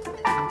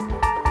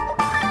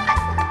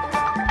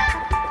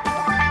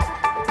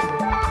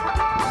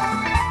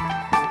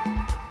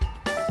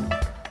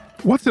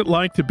 What's it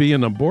like to be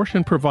an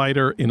abortion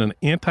provider in an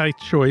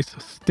anti-choice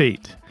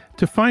state?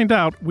 To find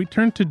out, we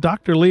turn to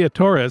Dr. Leah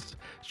Torres.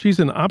 She's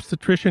an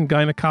obstetrician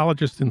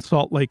gynecologist in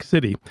Salt Lake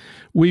City.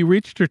 We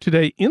reached her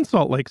today in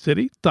Salt Lake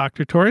City.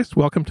 Dr. Torres,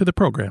 welcome to the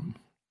program.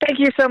 Thank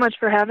you so much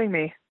for having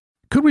me.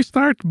 Could we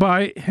start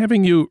by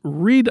having you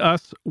read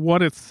us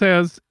what it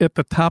says at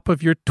the top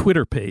of your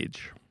Twitter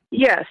page?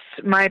 Yes,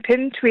 my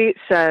pinned tweet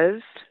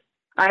says,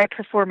 I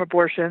perform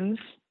abortions.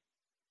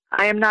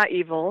 I am not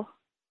evil.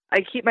 I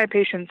keep my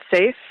patients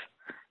safe.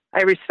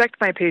 I respect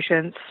my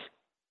patients.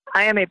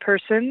 I am a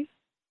person.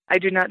 I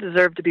do not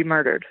deserve to be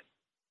murdered.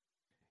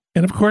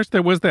 And of course,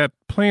 there was that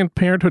Planned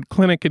Parenthood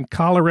clinic in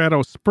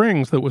Colorado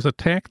Springs that was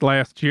attacked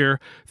last year.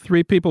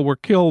 3 people were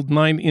killed,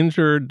 9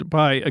 injured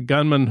by a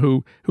gunman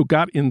who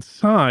got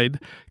inside.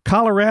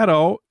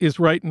 Colorado is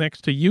right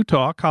next to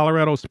Utah.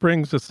 Colorado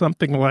Springs is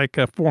something like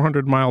a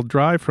 400-mile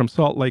drive from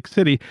Salt Lake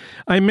City.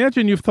 I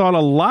imagine you've thought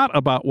a lot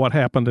about what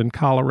happened in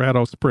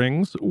Colorado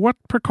Springs. What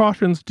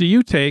precautions do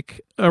you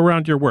take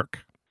around your work?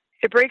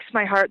 It breaks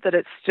my heart that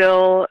it's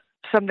still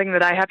something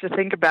that I have to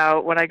think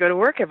about when I go to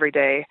work every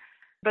day.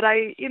 But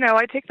I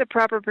take the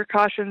proper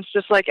precautions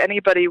just like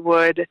anybody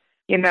would.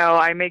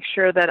 I make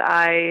sure that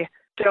I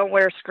don't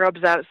wear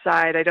scrubs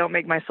outside. I don't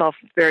make myself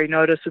very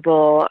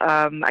noticeable.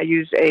 I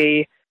use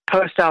a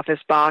post office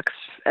box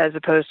as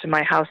opposed to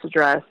my house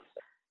address.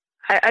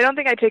 I don't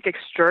think I take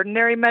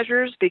extraordinary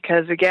measures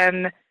because,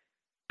 again,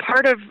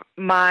 part of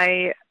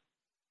my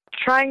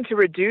trying to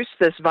reduce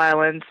this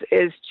violence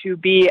is to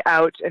be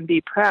out and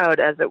be proud,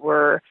 as it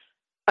were,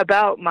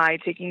 about my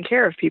taking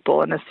care of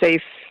people in a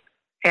safe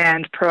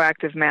and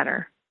proactive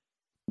manner.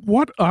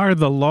 What are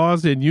the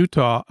laws in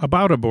Utah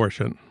about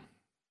abortion?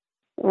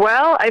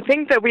 Well, I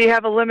think that we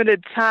have a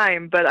limited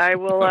time, but I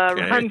will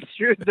run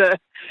through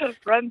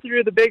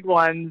the big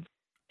ones.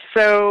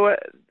 So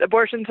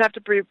abortions have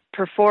to be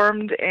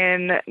performed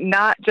in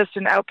not just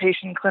an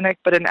outpatient clinic,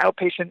 but an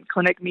outpatient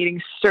clinic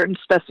meeting certain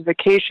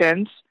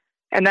specifications,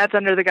 and that's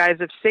under the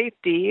guise of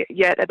safety.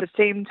 Yet at the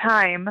same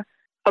time,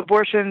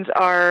 abortions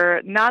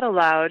are not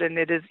allowed, and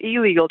it is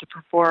illegal to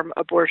perform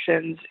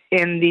abortions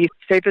in the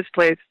safest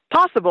place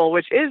possible,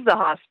 which is the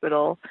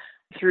hospital,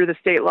 through the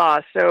state law.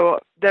 So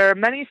there are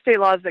many state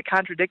laws that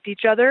contradict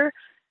each other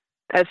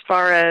as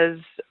far as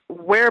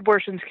where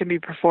abortions can be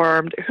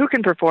performed, who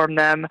can perform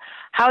them,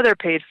 how they're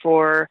paid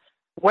for,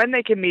 when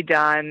they can be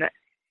done.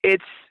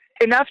 It's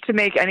enough to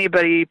make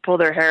anybody pull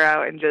their hair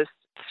out and just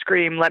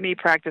scream, "Let me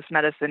practice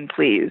medicine,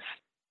 please."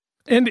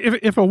 And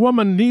if a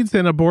woman needs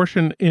an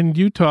abortion in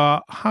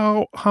Utah,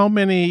 how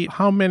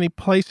many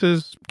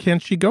places can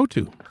she go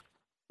to?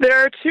 There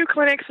are 2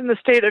 clinics in the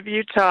state of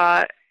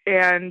Utah,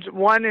 and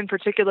one in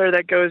particular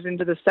that goes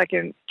into the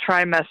second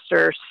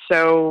trimester.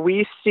 So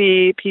we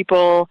see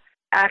people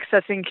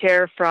accessing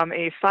care from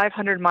a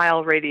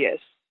 500-mile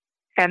radius,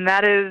 and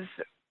that is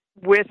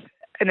with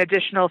an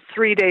additional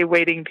 3-day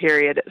waiting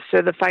period.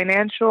 So the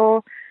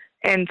financial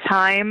and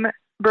time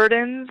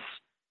burdens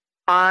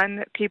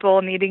on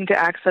people needing to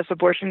access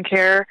abortion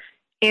care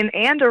in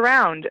and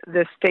around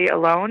this state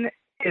alone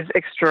is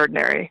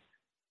extraordinary.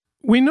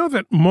 We know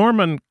that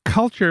Mormon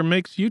culture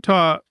makes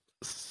Utah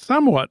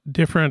somewhat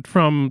different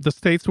from the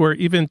states where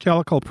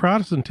evangelical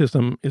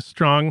Protestantism is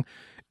strong.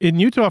 In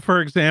Utah,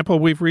 for example,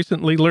 we've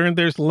recently learned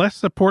there's less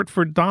support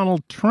for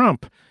Donald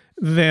Trump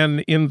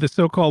than in the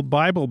so-called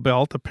Bible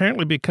Belt,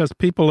 apparently because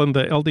people in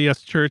the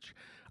LDS Church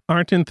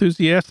aren't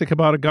enthusiastic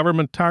about a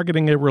government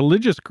targeting a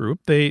religious group.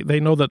 They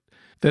know that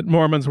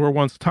Mormons were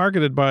once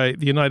targeted by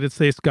the United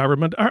States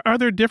government. Are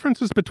there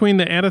differences between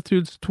the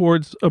attitudes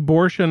towards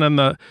abortion and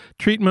the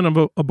treatment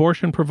of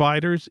abortion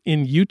providers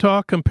in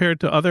Utah compared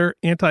to other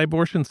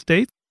anti-abortion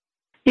states?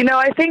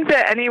 I think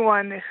that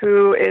anyone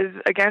who is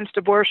against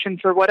abortion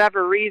for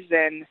whatever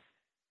reason,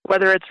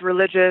 whether it's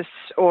religious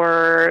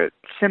or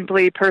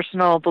simply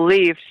personal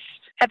beliefs,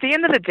 at the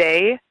end of the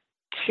day,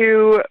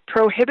 to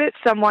prohibit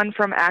someone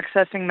from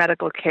accessing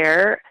medical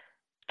care,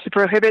 to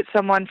prohibit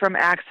someone from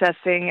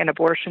accessing an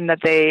abortion that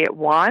they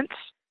want,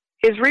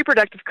 is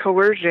reproductive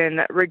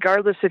coercion,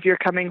 regardless if you're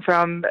coming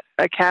from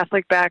a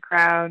Catholic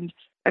background,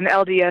 an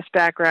LDS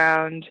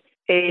background,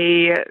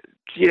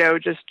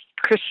 just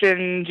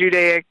Christian,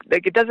 Judaic,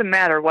 it doesn't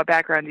matter what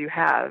background you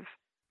have.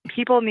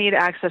 People need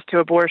access to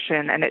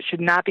abortion, and it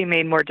should not be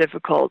made more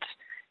difficult.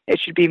 It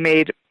should be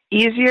made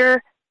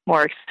easier,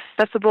 more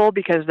accessible,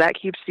 because that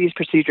keeps these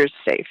procedures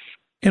safe.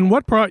 And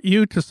what brought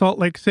you to Salt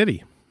Lake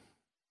City?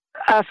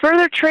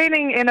 Further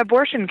training in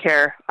abortion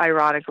care,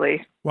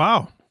 ironically.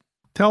 Wow.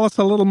 Tell us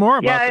a little more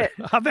about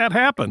how'd that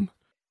happen.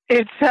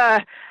 It's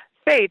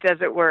fate,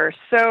 as it were.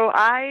 So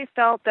I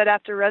felt that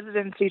after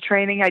residency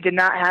training, I did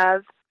not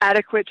have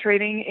adequate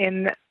training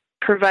in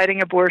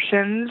providing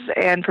abortions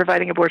and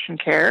providing abortion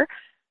care.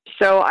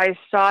 So I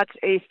sought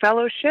a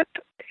fellowship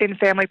in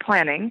family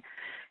planning,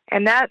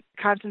 and that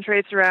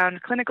concentrates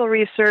around clinical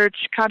research,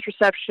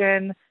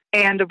 contraception,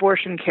 and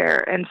abortion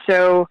care. And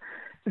so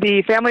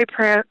the family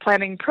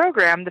planning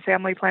program, the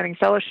family planning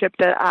fellowship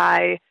that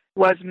I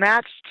was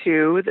matched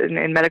to,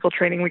 in medical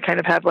training, we kind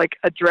of have like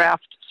a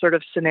draft sort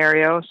of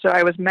scenario. So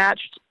I was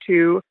matched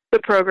to the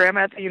program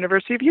at the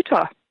University of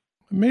Utah.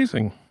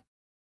 Amazing.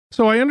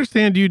 So I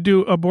understand you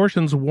do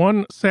abortions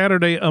one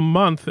Saturday a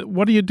month.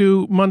 What do you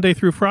do Monday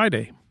through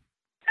Friday?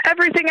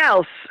 Everything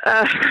else.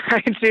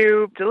 I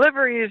do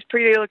deliveries,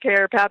 prenatal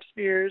care, pap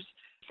smears,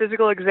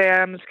 physical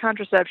exams,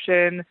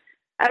 contraception,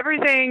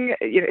 everything,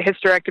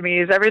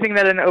 hysterectomies, everything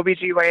that an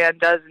OBGYN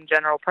does in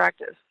general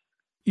practice.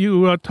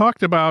 You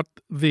talked about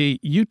the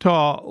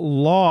Utah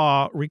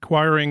law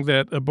requiring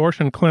that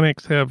abortion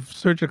clinics have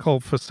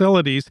surgical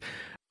facilities.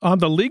 On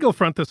the legal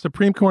front, the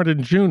Supreme Court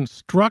in June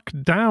struck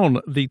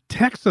down the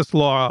Texas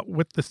law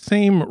with the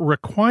same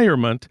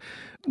requirement.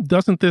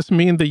 Doesn't this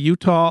mean the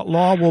Utah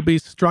law will be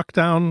struck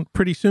down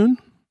pretty soon?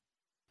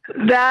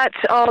 That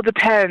all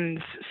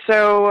depends.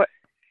 So,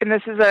 and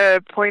this is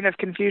a point of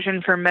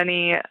confusion for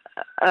many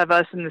of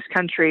us in this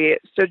country.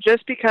 So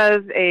just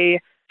because a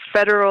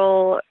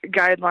federal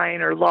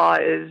guideline or law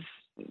is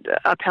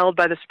upheld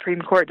by the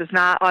Supreme Court does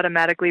not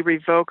automatically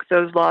revoke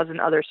those laws in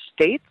other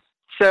states.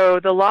 So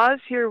the laws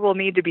here will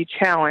need to be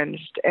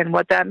challenged, and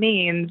what that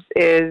means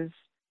is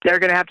they're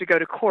going to have to go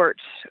to court.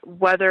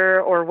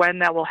 Whether or when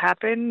that will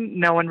happen,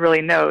 no one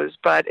really knows,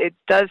 but it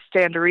does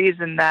stand to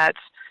reason that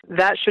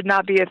that should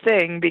not be a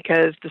thing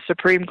because the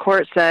Supreme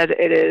Court said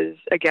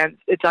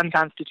it's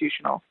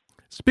unconstitutional.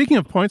 Speaking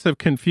of points of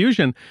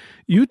confusion,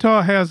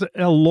 Utah has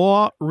a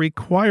law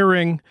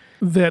requiring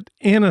that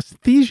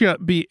anesthesia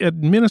be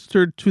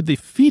administered to the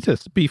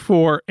fetus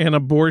before an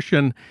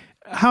abortion.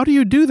 How do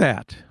you do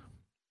that?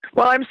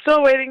 Well, I'm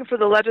still waiting for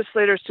the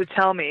legislators to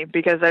tell me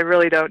because I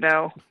really don't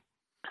know.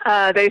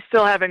 They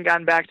still haven't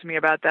gotten back to me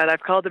about that.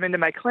 I've called them into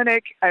my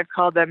clinic. I've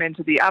called them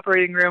into the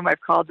operating room.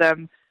 I've called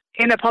them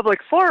in a public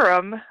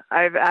forum.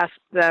 I've asked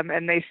them,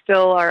 and they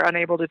still are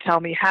unable to tell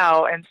me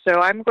how. And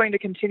so I'm going to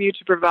continue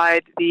to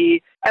provide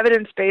the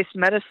evidence-based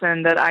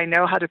medicine that I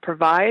know how to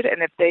provide.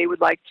 And if they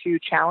would like to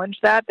challenge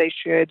that, they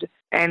should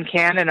and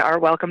can and are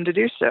welcome to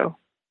do so.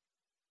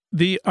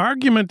 The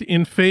argument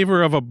in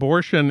favor of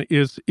abortion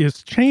is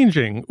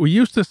changing. We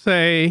used to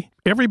say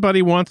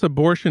everybody wants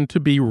abortion to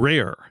be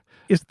rare.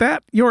 Is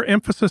that your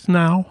emphasis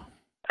now?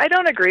 I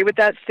don't agree with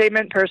that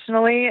statement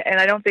personally, and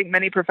I don't think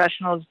many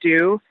professionals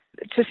do.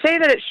 To say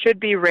that it should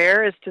be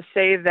rare is to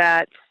say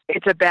that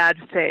it's a bad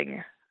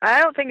thing. I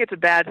don't think it's a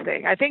bad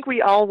thing. I think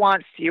we all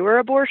want fewer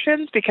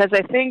abortions because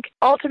I think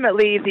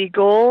ultimately the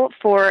goal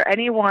for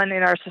anyone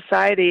in our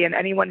society and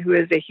anyone who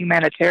is a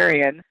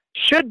humanitarian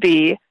should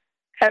be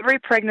every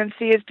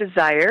pregnancy is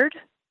desired,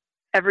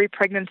 every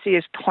pregnancy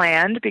is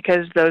planned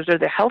because those are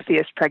the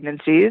healthiest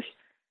pregnancies,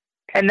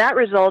 and that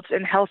results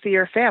in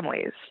healthier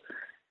families.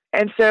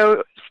 And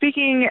so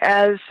speaking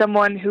as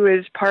someone who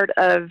is part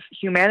of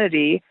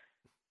humanity,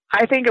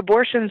 I think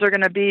abortions are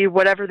going to be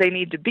whatever they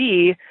need to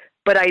be,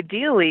 but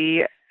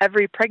ideally,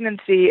 every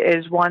pregnancy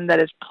is one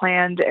that is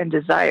planned and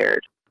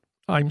desired.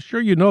 I'm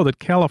sure you know that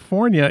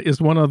California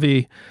is one of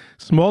the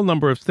small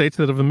number of states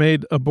that have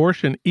made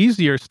abortion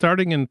easier.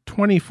 Starting in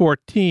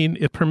 2014,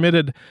 it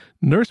permitted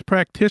nurse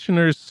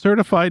practitioners,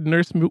 certified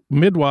nurse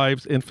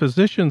midwives, and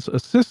physicians'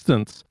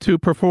 assistants to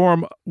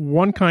perform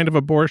one kind of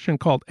abortion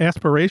called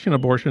aspiration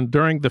abortion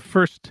during the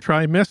first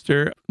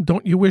trimester.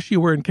 Don't you wish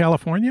you were in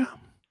California?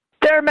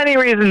 There are many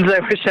reasons I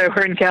wish I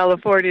were in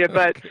California,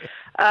 but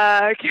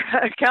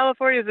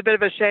California is a bit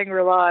of a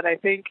Shangri-La, and I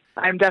think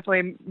I'm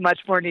definitely much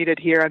more needed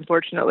here,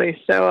 unfortunately.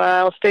 So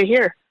I'll stay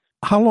here.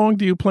 How long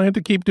do you plan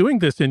to keep doing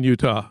this in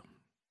Utah?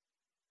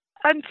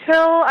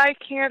 Until I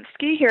can't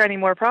ski here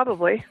anymore,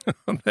 probably.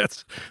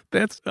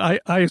 I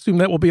assume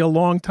that will be a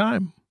long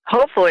time.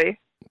 Hopefully.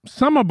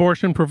 Some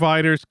abortion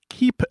providers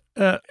keep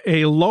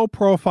a low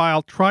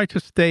profile, try to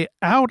stay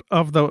out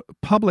of the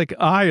public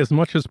eye as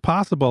much as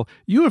possible.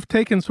 You have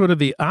taken sort of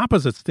the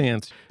opposite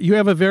stance. You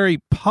have a very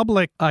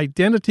public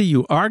identity.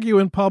 You argue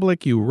in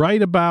public. You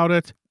write about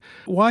it.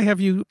 Why have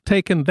you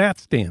taken that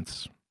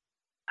stance?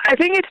 I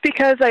think it's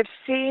because I've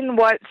seen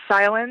what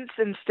silence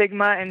and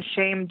stigma and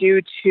shame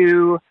do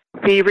to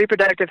the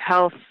reproductive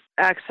health,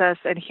 access,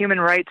 and human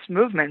rights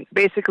movement.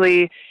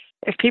 Basically,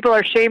 if people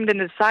are shamed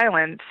into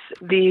silence,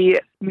 the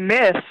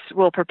myths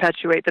will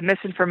perpetuate, the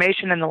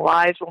misinformation and the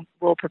lies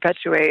will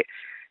perpetuate.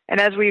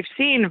 And as we've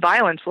seen,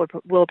 violence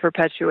will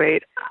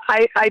perpetuate.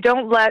 I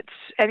don't let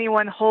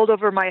anyone hold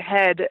over my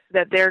head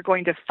that they're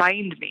going to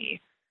find me.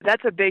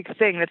 That's a big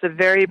thing. That's a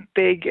very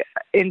big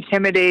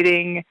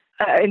intimidation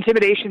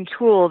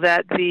tool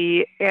that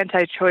the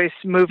anti-choice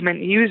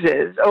movement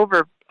uses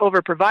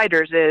over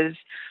providers is,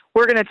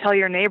 we're going to tell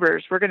your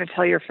neighbors, we're going to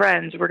tell your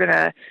friends, we're going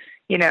to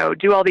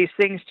do all these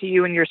things to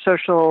you in your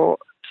social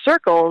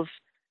circles.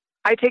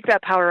 I take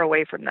that power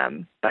away from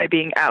them by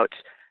being out.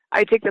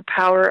 I take the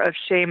power of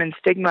shame and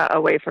stigma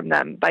away from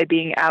them by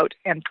being out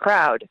and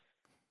proud.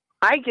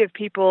 I give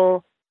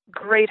people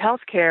great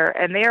health care,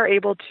 and they are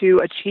able to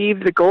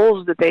achieve the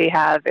goals that they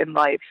have in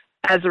life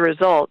as a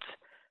result.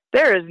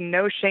 There is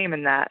no shame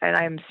in that, and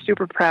I'm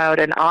super proud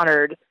and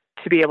honored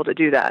to be able to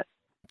do that.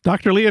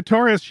 Dr. Leah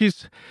Torres,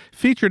 she's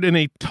featured in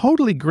a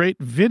totally great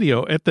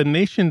video at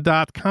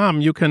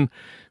thenation.com. You can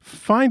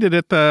find it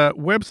at the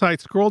website.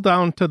 Scroll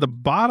down to the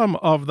bottom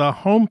of the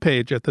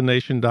homepage at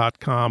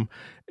thenation.com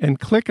and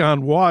click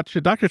on watch.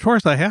 Dr.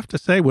 Torres, I have to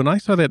say, when I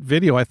saw that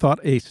video, I thought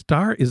a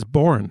star is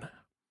born.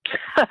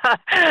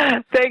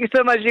 Thanks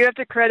so much. You have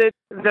to credit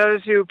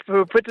those who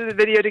put the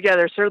video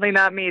together. Certainly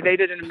not me. They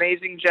did an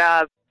amazing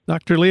job.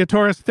 Dr. Leah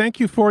Torres, thank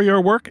you for your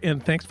work,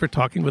 and thanks for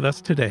talking with us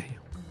today.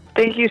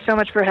 Thank you so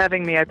much for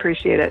having me. I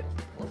appreciate it.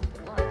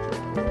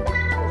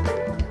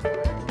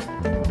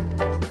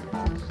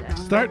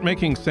 Start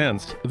Making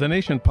Sense, the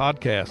Nation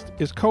podcast,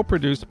 is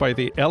co-produced by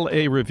the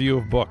LA Review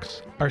of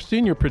Books. Our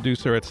senior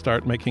producer at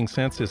Start Making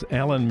Sense is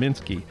Alan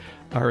Minsky.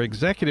 Our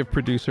executive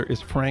producer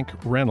is Frank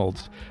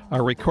Reynolds.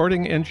 Our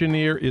recording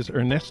engineer is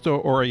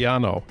Ernesto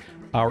Orellano.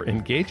 Our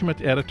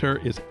engagement editor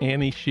is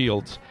Annie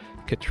Shields.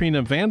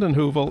 Katrina vanden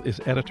Heuvel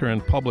is editor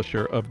and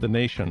publisher of The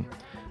Nation.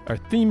 Our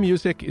theme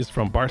music is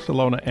from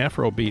Barcelona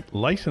Afrobeat,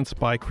 licensed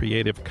by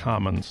Creative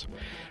Commons.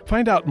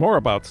 Find out more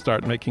about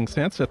Start Making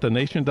Sense at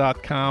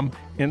thenation.com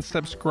and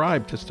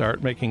subscribe to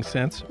Start Making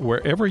Sense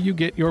wherever you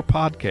get your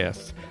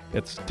podcasts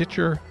at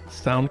Stitcher,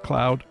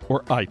 SoundCloud,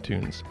 or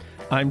iTunes.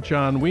 I'm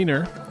John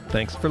Wiener.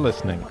 Thanks for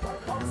listening.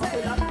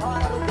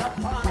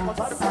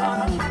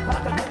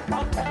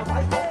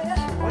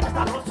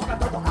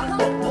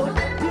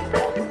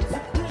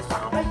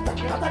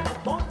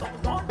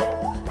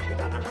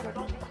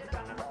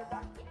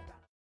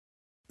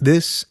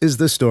 This is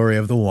the story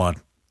of the one.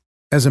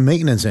 As a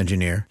maintenance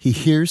engineer, he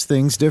hears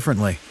things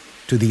differently.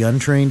 To the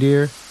untrained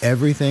ear,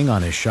 everything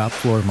on his shop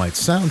floor might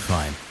sound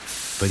fine,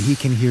 but he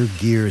can hear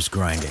gears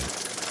grinding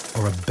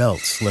or a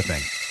belt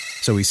slipping.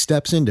 So he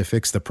steps in to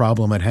fix the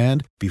problem at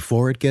hand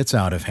before it gets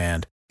out of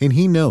hand. And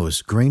he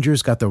knows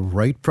Grainger's got the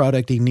right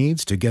product he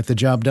needs to get the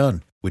job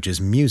done, which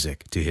is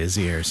music to his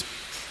ears.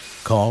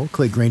 Call,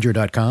 click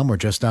Grainger.com, or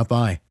just stop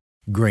by.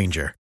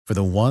 Grainger, for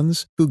the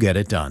ones who get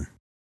it done.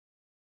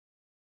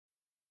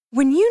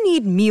 When you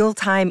need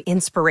mealtime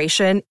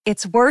inspiration,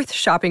 it's worth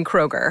shopping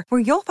Kroger, where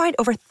you'll find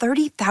over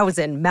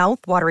 30,000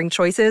 mouth-watering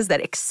choices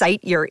that excite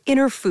your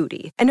inner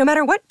foodie. And no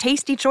matter what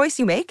tasty choice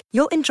you make,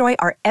 you'll enjoy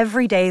our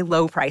everyday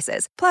low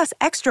prices, plus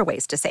extra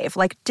ways to save,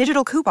 like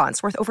digital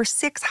coupons worth over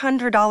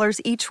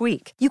 $600 each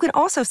week. You can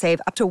also save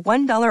up to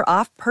 $1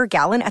 off per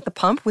gallon at the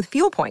pump with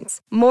fuel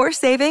points. More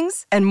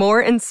savings and more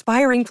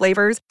inspiring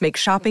flavors make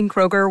shopping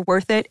Kroger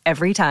worth it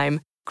every time.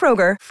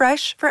 Kroger,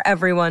 fresh for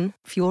everyone.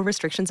 Fuel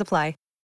restrictions apply.